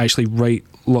to actually write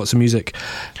lots of music.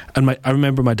 And I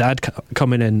remember my dad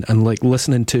coming in and like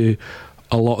listening to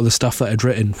a lot of the stuff that I'd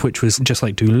written, which was just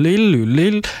like do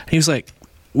lil. He was like,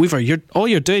 Weaver, all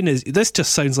you're doing is this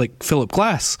just sounds like Philip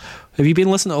Glass. Have you been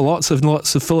listening to lots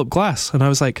of Philip Glass? And I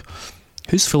was like,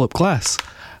 who's Philip Glass?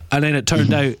 And then it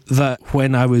turned out that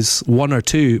when I was 1 or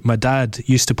 2, my dad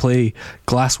used to play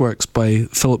Glassworks by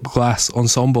Philip Glass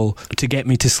Ensemble to get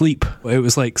me to sleep. It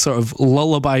was like sort of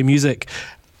lullaby music.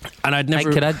 And I'd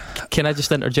never... Can I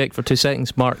just interject for 2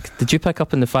 seconds? Mark, did you pick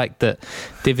up on the fact that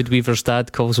David Weaver's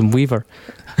dad calls him Weaver?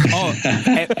 Oh,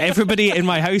 everybody in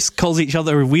my house calls each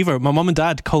other Weaver. My mum and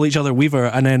dad call each other Weaver,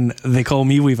 and then they call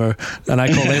me Weaver, and I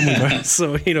call them Weaver.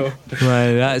 So, right,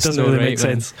 that doesn't really make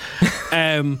sense.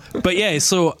 But yeah,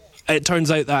 so it turns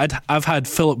out that I've had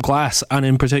Philip Glass, and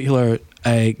in particular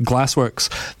Glassworks,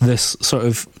 this sort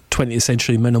of 20th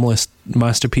century minimalist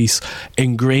masterpiece,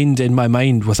 ingrained in my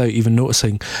mind without even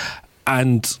noticing.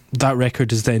 And that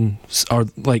record is then, or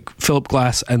like Philip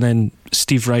Glass and then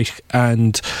Steve Reich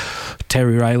and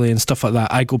Terry Riley and stuff like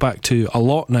that, I go back to a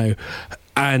lot now.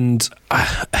 And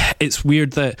it's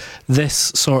weird that this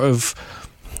sort of,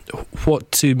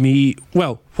 what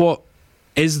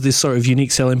is this sort of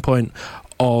unique selling point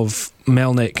of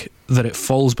Melnyk, that it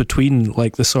falls between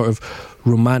like the sort of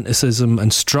romanticism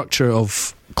and structure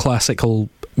of classical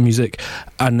music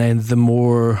and then the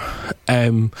more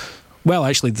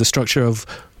the structure of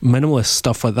minimalist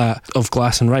stuff like that of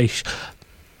Glass and Reich.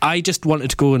 I just wanted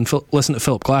to go and listen to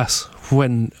Philip Glass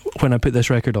when I put this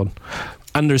record on,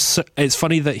 and it's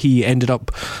funny that he ended up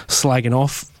slagging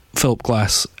off Philip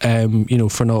Glass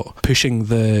for not pushing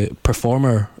the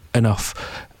performer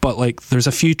enough, but like there's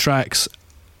a few tracks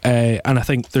and I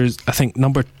think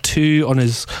number 2 on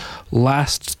his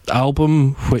last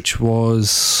album, which was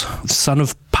Son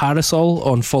of Parasol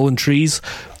on Fallen Trees,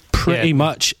 pretty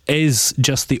much is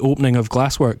just the opening of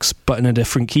Glassworks but in a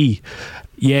different key.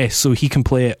 Yeah, so he can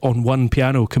play it on one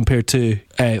piano compared to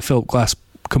Philip Glass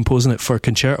composing it for a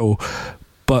concerto,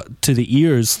 but to the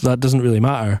ears that doesn't really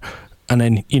matter. And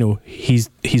then he's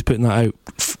putting that out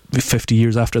 50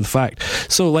 years after the fact.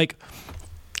 So like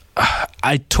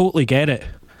I totally get it,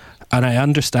 and I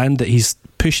understand that he's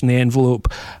pushing the envelope,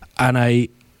 and I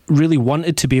really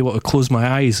wanted to be able to close my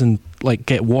eyes and like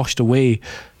get washed away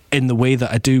in the way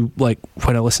that I do like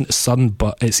when I listen to Sun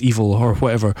But It's Evil or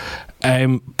whatever.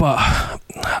 But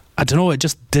I don't know, it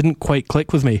just didn't quite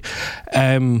click with me.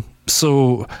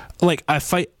 So like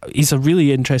he's a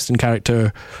really interesting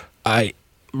character. I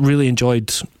really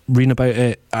enjoyed reading about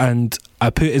it, and I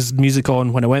put his music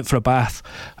on when I went for a bath,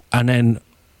 and then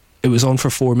it was on for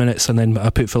 4 minutes, and then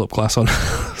I put Philip Glass on.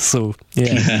 So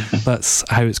yeah, that's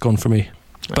how it's gone for me.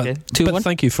 Okay. But 2-1.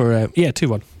 Thank you for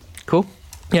 2-1. Cool.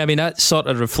 Yeah, I mean that sort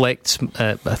of reflects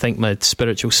I think my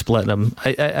spiritual split in him.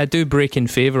 I do break in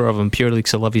favour of him purely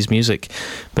because I love his music,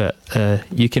 but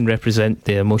you can represent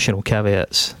the emotional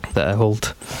caveats that I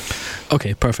hold.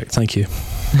 Okay, perfect, thank you.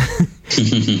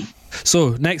 So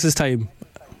next is time.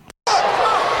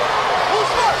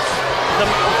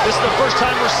 This is the first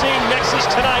time we're seeing Nexus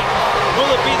tonight.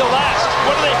 Will it be the last?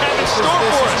 What do they have in store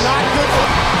for us? Not good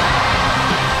for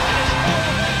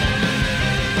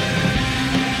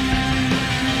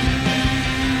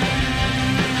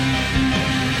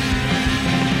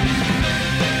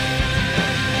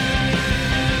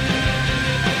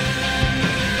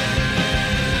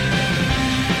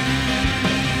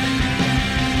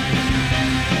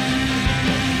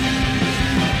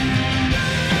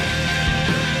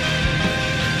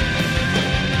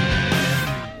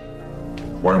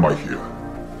Why am I here?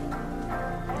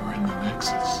 You're in the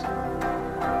Nexus.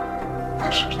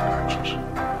 This is the Nexus.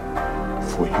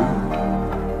 For you,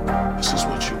 this is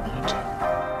what you want.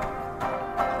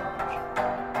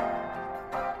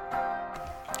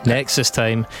 Nexus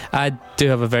time. I do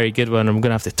have a very good one. I'm going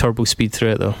to have to turbo speed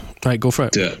through it though. Right, go for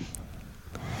it. Do it.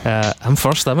 I'm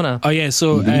first, haven't I? Oh yeah,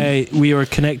 so we were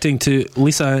connecting to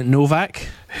Lisa Novak,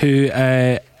 who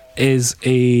is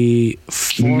a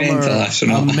former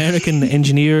American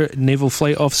engineer, naval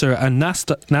flight officer, and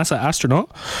NASA astronaut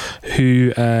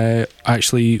who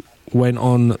actually went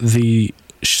on the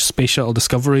Space Shuttle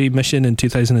Discovery mission in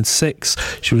 2006.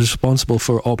 She was responsible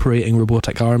for operating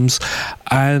robotic arms,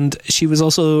 and she was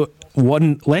also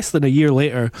less than a year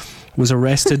later was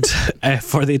arrested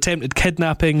for the attempted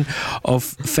kidnapping of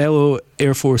fellow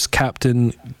Air Force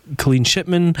Captain Colleen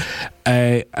Shipman,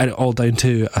 and all down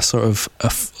to a sort of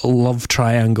a love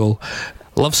triangle.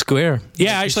 Love Square.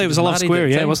 Yeah, actually it was a love square,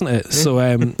 yeah, wasn't it?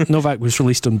 So Novak was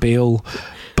released on bail,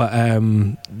 but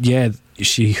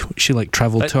she like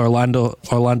travelled to Orlando,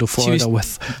 Florida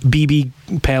with BB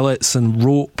pellets and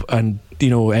rope and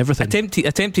everything.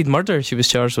 Attempted murder she was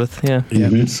charged with. Yeah.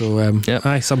 So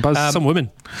some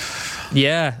women.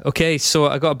 Yeah. Okay. So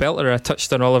I got a belter. I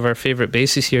touched on all of our favourite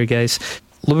bases here, guys.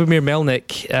 Lubomyr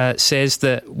Melnyk says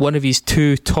that one of his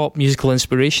two top musical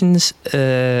inspirations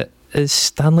is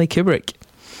Stanley Kubrick.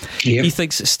 Yep. He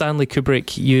thinks that Stanley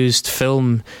Kubrick used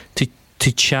film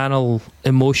to channel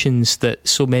emotions that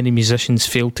so many musicians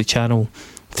failed to channel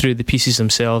through the pieces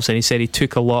themselves, and he said he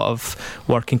took a lot of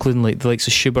work, including like the likes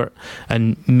of Schubert,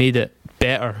 and made it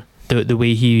better the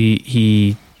way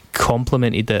he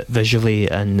complemented it visually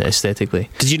and aesthetically.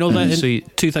 Did you know that in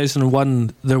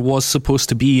 2001 there was supposed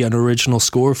to be an original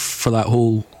score for that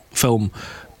whole film,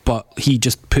 but he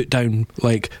just put down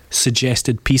like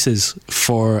suggested pieces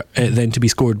for it then to be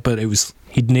scored, but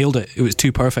he'd nailed it. It was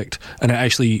too perfect, and it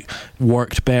actually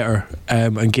worked better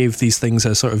and gave these things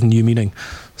a sort of new meaning.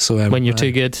 So when you're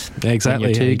too good, exactly,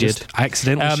 when you're too good. Just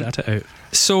accidentally shut it out.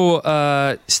 So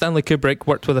Stanley Kubrick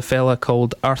worked with a fella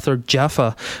called Arthur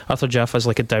Jaffa. Arthur Jaffa is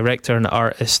like a director, an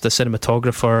artist, a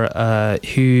cinematographer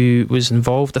who was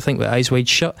involved, I think, with Eyes Wide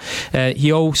Shut.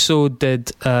 He also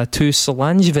did 2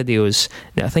 Solange videos.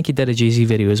 Now, I think he did a Jay-Z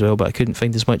video as well, but I couldn't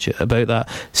find as much about that.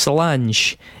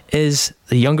 Solange is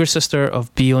the younger sister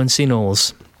of Beyonce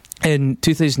Knowles. In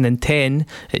 2010,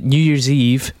 at New Year's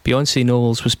Eve, Beyonce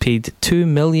Knowles was paid $2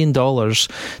 million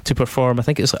to perform, I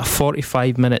think it was like a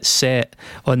 45-minute set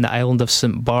on the island of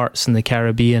St. Bart's in the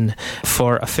Caribbean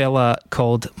for a fella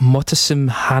called Motassem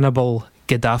Hannibal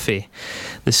Gaddafi,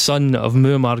 the son of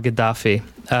Muammar Gaddafi.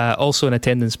 Also in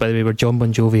attendance, by the way, were John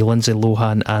Bon Jovi, Lindsay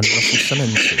Lohan and Russell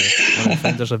Simmons, one of the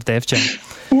founders of Def Jam.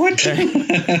 What?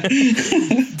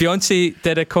 Beyonce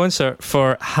did a concert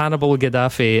for Hannibal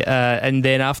Gaddafi, and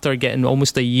then after getting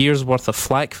almost a year's worth of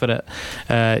flack for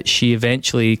it, she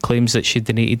eventually claims that she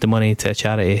donated the money to a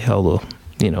charity, although,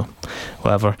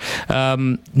 whatever.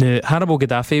 Hannibal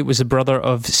Gaddafi was the brother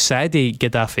of Saadi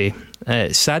Gaddafi.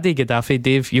 Saadi Gaddafi,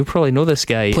 Dave, you probably know this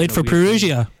guy. Played for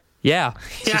Perugia. Yeah,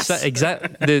 yes.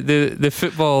 The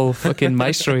football fucking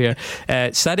maestro here.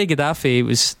 Saadi Gaddafi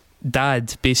was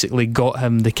dad basically got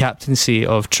him the captaincy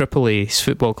of Tripoli's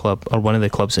football club, or one of the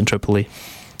clubs in Tripoli.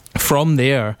 From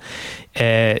there,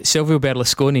 Silvio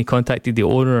Berlusconi contacted the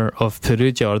owner of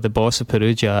Perugia, or the boss of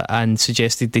Perugia, and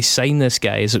suggested they sign this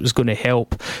guy as it was going to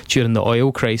help during the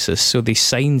oil crisis. So they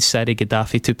signed Saadi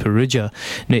Gaddafi to Perugia.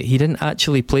 Now, he didn't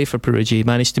actually play for Perugia. He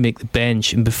managed to make the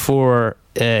bench, and before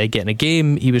getting a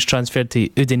game, he was transferred to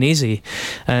Udinese.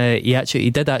 He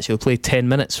did actually play 10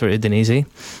 minutes for Udinese.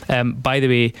 By the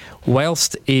way,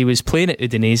 whilst he was playing at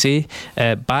Udinese,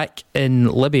 back in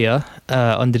Libya,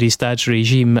 under his dad's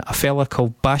regime, a fella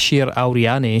called Bashir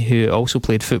Al-Riani, who also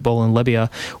played football in Libya,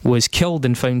 was killed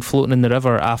and found floating in the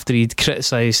river after he'd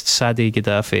criticised Saadi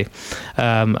Gaddafi.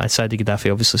 And Saadi Gaddafi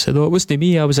obviously said, "Oh, it wasn't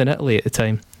me, I was in Italy at the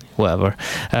time." Whatever.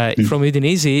 From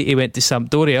Udinese, he went to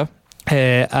Sampdoria.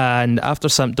 And after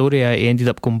Sampdoria, he ended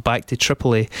up going back to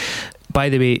Tripoli. By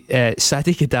the way,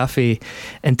 Sadi Gaddafi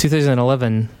in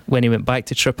 2011, when he went back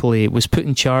to Tripoli, was put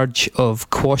in charge of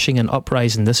quashing an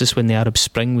uprising. This is when the Arab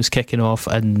Spring was kicking off,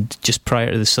 and just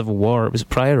prior to the civil war. It was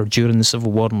prior or during the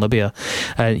civil war in Libya.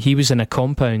 He was in a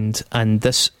compound, and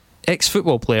this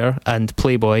ex-football player and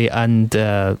playboy and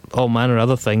all manner of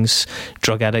other things,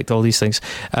 drug addict, all these things,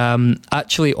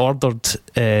 actually ordered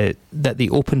that they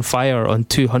open fire on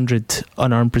 200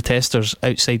 unarmed protesters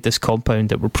outside this compound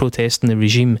that were protesting the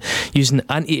regime using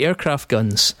anti-aircraft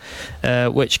guns,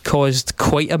 which caused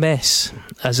quite a mess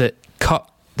as it cut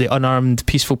the unarmed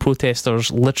peaceful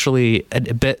protesters literally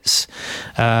into bits,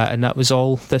 and that was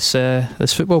all this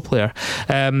football player.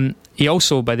 He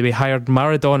also, by the way, hired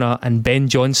Maradona and Ben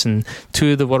Johnson,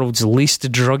 two of the world's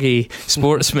least druggy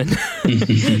sportsmen,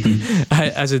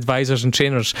 as advisors and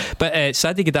trainers. But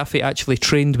Sadi Gaddafi actually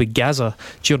trained with Gaza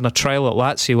during a trial at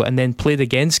Lazio, and then played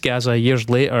against Gaza years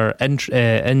later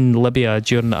in Libya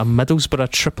during a Middlesbrough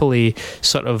Tripoli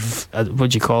sort of,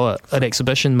 what do you call it, an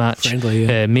exhibition match. Friendly,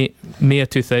 yeah. May of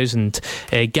 2000.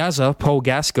 Gaza, Paul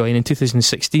Gascoigne, in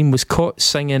 2016 was caught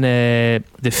singing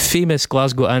the famous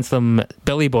Glasgow anthem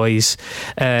Billy Boys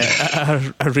at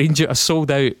a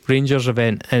sold out Rangers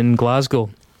event in Glasgow.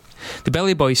 The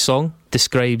Billy Boys song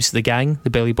describes the gang, the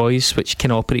Billy Boys, which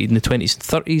kind of operated in the 20s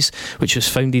and 30s, which was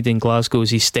founded in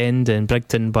Glasgow's East End and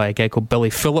Brigton by a guy called Billy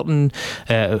Fullerton.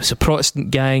 It was a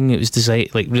Protestant gang. It was designed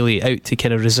really out to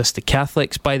kind of resist the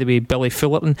Catholics. By the way, Billy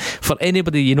Fullerton, for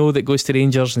anybody that goes to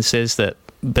Rangers and says that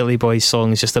Billy Boys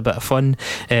song is just a bit of fun,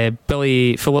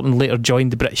 Billy Fullerton later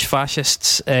joined the British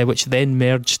Fascists, which then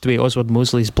merged with Oswald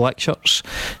Mosley's Black Shirts.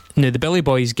 Now, the Billy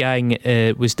Boys gang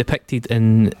was depicted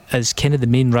as kind of the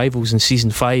main rivals in season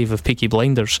 5 of Peaky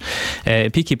Blinders. The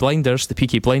Peaky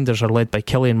Blinders are led by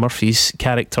Cillian Murphy's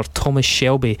character Thomas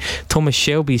Shelby. Thomas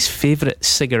Shelby's favourite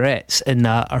cigarettes in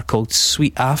that are called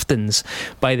Sweet Aftons.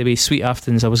 By the way, Sweet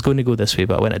Aftons, I was going to go this way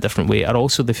but I went a different way, are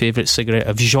also the favourite cigarette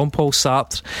of Jean-Paul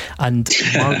Sartre and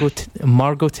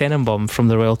Margot Tenenbaum from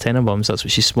the Royal Tenenbaums. That's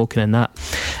what she's smoking in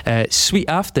that. Sweet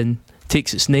Afton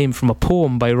takes its name from a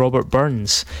poem by Robert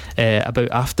Burns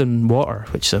about Afton Water,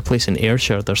 which is a place in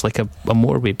Ayrshire. There's like a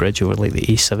motorway bridge over like the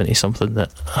A70 something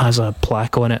that has a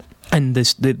plaque on it, and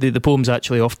the poem's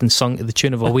actually often sung to the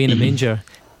tune of Away in a Manger.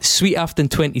 Sweet Afton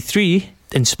 23,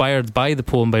 inspired by the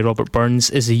poem by Robert Burns,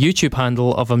 is the YouTube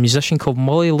handle of a musician called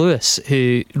Molly Lewis,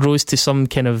 who rose to some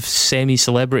kind of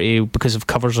semi-celebrity because of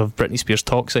covers of Britney Spears'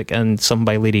 Toxic and some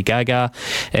by Lady Gaga.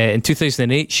 In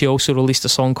 2008, she also released a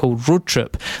song called Road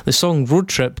Trip. The song Road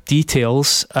Trip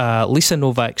details Lisa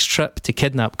Novak's trip to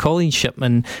kidnap Colleen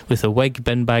Shipman with a wig,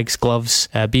 bin bags, gloves,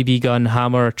 a BB gun,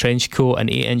 hammer, a trench coat, an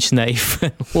 8-inch knife,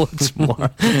 and loads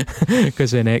more,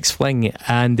 because of an ex-fling.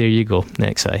 And there you go,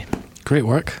 next eye. Great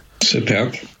work.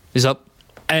 Superb. Is up.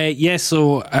 So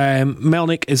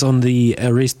Melnyk is on the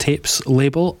Erased Tapes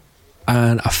label,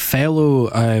 and a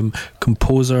fellow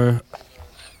composer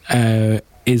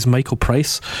is Michael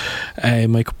Price.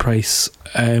 Michael Price,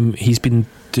 he's been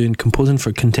doing composing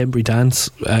for contemporary dance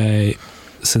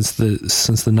since the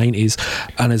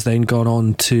 90s, and has then gone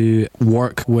on to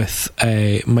work with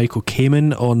Michael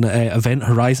Kamen on Event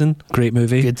Horizon. Great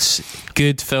movie,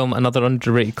 good film, another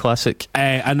underrated classic.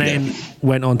 And then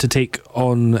went on to take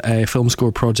on film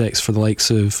score projects for the likes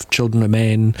of Children of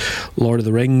Men, Lord of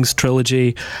the Rings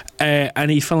trilogy, and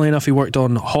he, funnily enough, he worked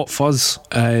on Hot Fuzz,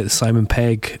 Simon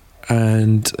Pegg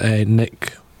and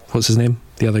Nick, what's his name,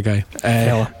 the other guy,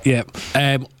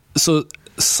 so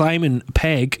Simon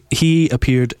Pegg, he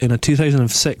appeared in a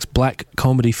 2006 black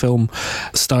comedy film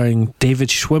starring David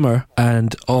Schwimmer,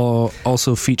 and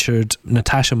also featured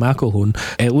Natasha McElhone.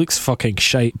 It looks fucking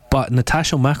shite, but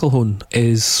Natasha McElhone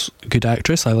is a good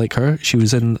actress. I like her. She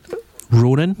was in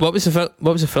Ronin. What was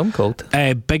the film called?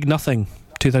 Big Nothing,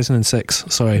 2006.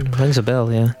 Sorry, rings a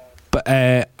bell. Yeah, but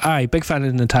big fan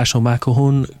of Natasha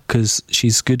McElhone because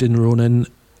she's good in Ronin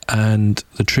and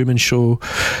The Truman Show.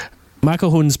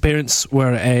 McElhone's parents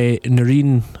were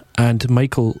Noreen and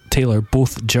Michael Taylor,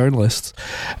 both journalists.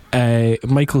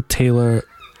 Michael Taylor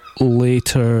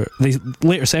later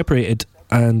separated,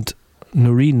 and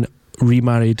Noreen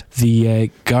remarried the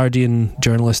Guardian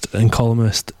journalist and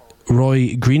columnist Roy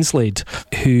Greenslade,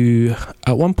 who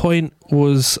at one point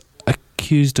was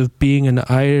accused of being an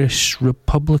Irish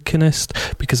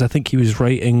Republicanist because I think he was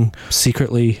writing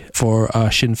secretly for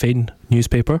a Sinn Féin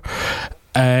newspaper.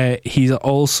 He's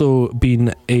also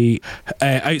been a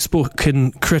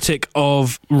outspoken critic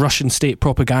of Russian state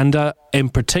propaganda, in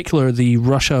particular the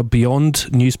Russia Beyond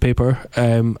newspaper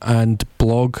and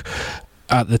blog.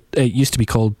 It used to be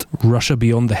called Russia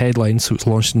Beyond the Headlines, so it was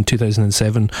launched in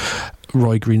 2007.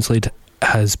 Roy Greenslade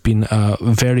has been a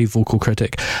very vocal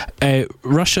critic.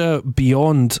 Russia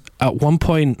Beyond, at one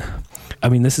point, I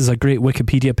mean, this is a great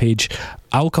Wikipedia page,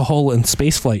 alcohol and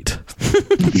spaceflight.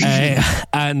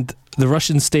 And the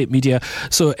Russian state media,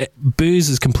 so booze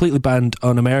is completely banned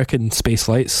on American space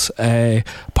flights.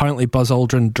 Apparently Buzz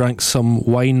Aldrin drank some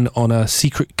wine on a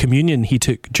secret communion he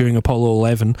took during Apollo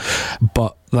 11,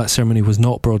 but that ceremony was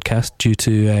not broadcast due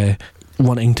to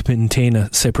wanting to maintain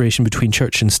a separation between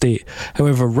church and state.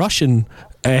 However, Russian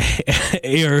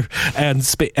air and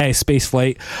space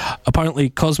flight, apparently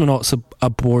cosmonauts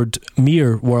aboard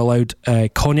Mir were allowed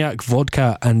cognac,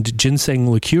 vodka and ginseng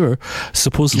liqueur,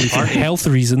 supposedly for health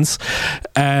reasons.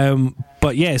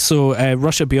 But yeah, so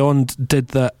Russia Beyond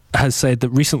has said that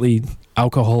recently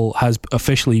alcohol has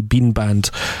officially been banned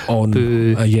on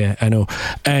yeah, I know.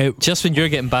 Just when you're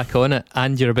getting back on it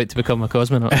and you're about to become a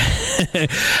cosmonaut.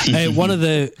 One of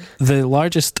the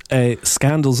largest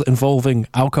scandals involving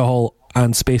alcohol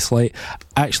and spaceflight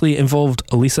actually involved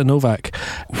Lisa Novak,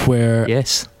 where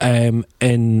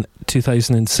in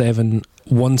 2007,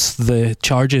 once the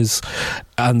charges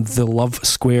and the love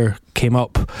square came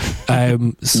up,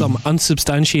 some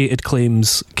unsubstantiated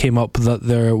claims came up that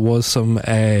there was some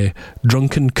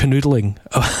drunken canoodling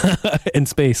in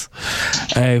space,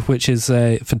 which is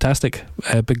fantastic.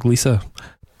 Big Lisa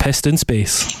pissed in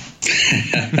space.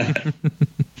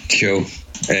 Cool.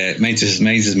 Mine's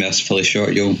is mercifully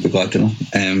short. You'll be glad to know.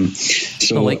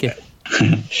 So I like it.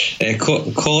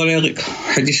 Corollaries.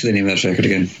 How do you say the name of this record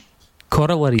again?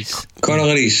 Corollaries.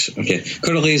 Okay.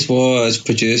 Corollaries was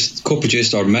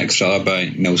co-produced or mixed rather by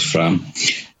Nils Frahm.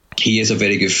 He is a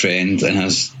very good friend and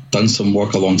has done some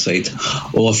work alongside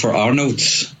Oliver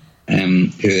Arnolds,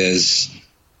 who is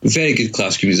a very good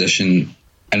classical musician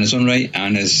in his own right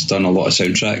and has done a lot of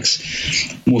soundtracks.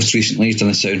 Most recently, he's done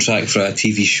a soundtrack for a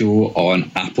TV show on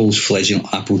Apple's fledgling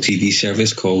Apple TV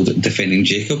service called Defending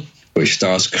Jacob, which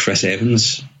stars Chris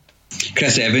Evans.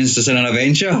 Chris Evans is in an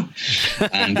Avenger,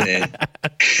 and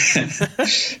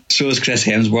so is Chris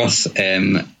Hemsworth,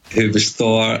 who was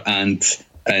Thor, and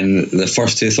in the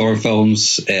first two Thor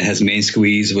films, his main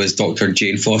squeeze was Dr.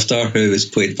 Jane Foster, who was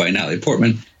played by Natalie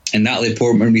Portman. And Natalie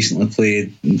Portman recently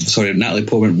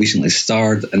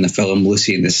starred in the film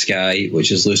Lucy in the Sky,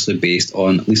 which is loosely based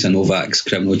on Lisa Novak's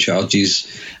criminal charges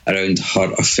around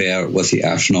her affair with the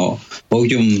astronaut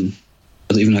William.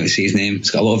 I don't even know how to say his name.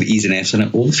 It's got a lot of E's and F's in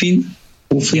it.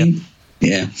 Olfin?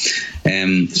 Yeah.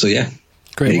 So yeah.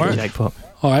 Great work. Jackpot.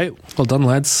 All right, well done,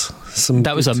 lads.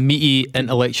 That was a meaty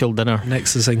intellectual dinner.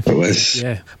 Nexusing. It was.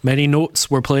 Yeah. Many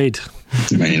notes were played.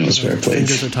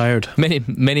 Fingers are tired.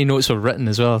 Many notes were written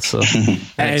as well. So,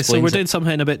 so we're doing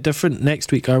something a bit different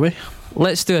next week, are we?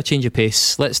 Let's do a change of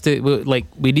pace. We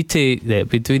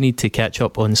do need to catch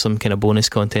up on some kind of bonus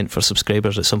content for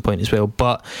subscribers at some point as well.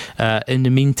 But in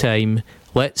the meantime,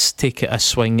 let's take a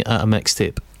swing at a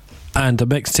mixtape. And a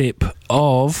mixtape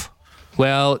of...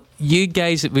 Well, you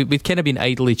guys, we've kind of been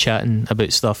idly chatting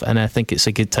about stuff, and I think it's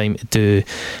a good time to do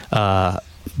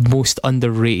most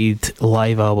underrated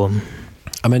live album.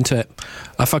 I'm into it.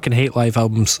 I fucking hate live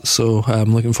albums, so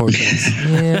I'm looking forward to this.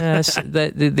 Yes,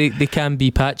 they can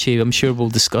be patchy. I'm sure we'll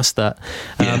discuss that.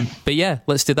 But yeah,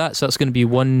 let's do that. So that's going to be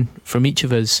one from each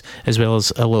of us, as well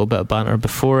as a little bit of banter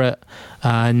before it,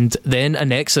 and then a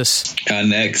Nexus.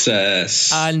 And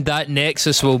that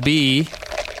Nexus will be...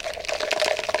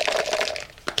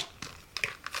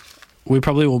 We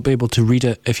probably won't be able to read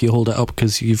it if you hold it up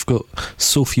because you've got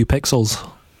so few pixels.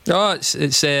 Oh,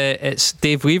 it's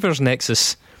Dave Weaver's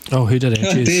Nexus. Oh, who did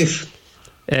it choose?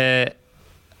 Dave.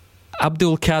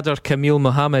 Abdul Qadir Kamil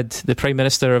Mohammed, the Prime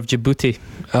Minister of Djibouti.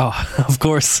 Oh, of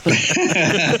course.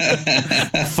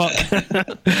 Fuck.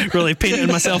 Really painting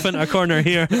myself into a corner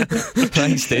here.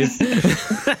 Thanks, Dave.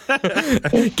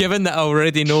 Given that I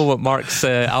already know what Mark's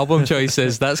album choice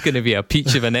is, that's going to be a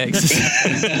peach of a Nexus.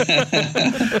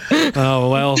 Oh,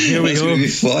 well, here we go.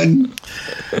 It's going to be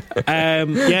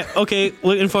fun. Yeah, okay,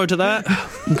 looking forward to that.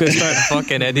 I'm going to start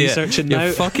fucking idiot. Researching now.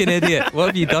 You fucking idiot. What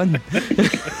have you done?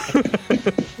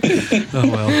 Oh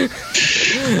well.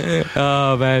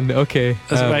 Oh man, okay.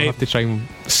 We'll have to try and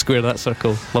square that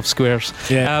circle. Love squares.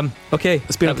 Yeah. Okay,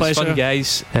 it's been a pleasure. Fun,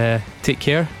 guys. Take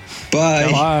care.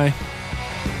 Bye. Bye.